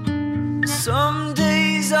 Some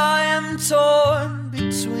days I am torn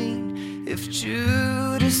between if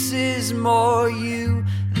Judas is more you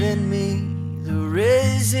than me, the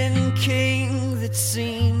risen king that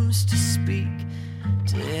seems to speak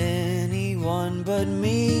to anyone but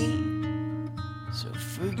me. So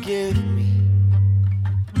forgive me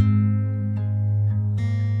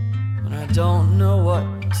when I don't know what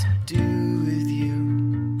to do with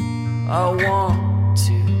you. I want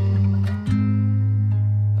to,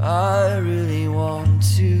 I really want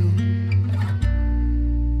to.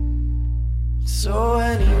 So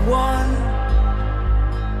anyone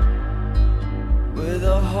with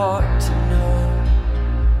a heart to know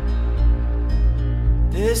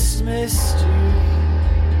this mystery,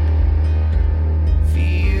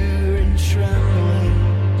 fear and trembling,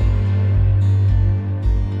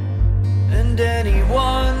 and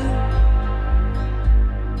anyone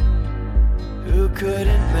who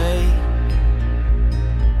couldn't make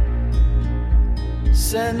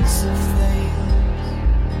sense of things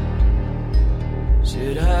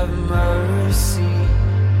should have mercy,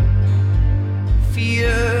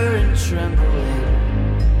 fear and trembling,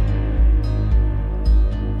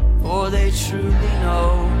 for they truly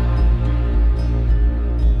know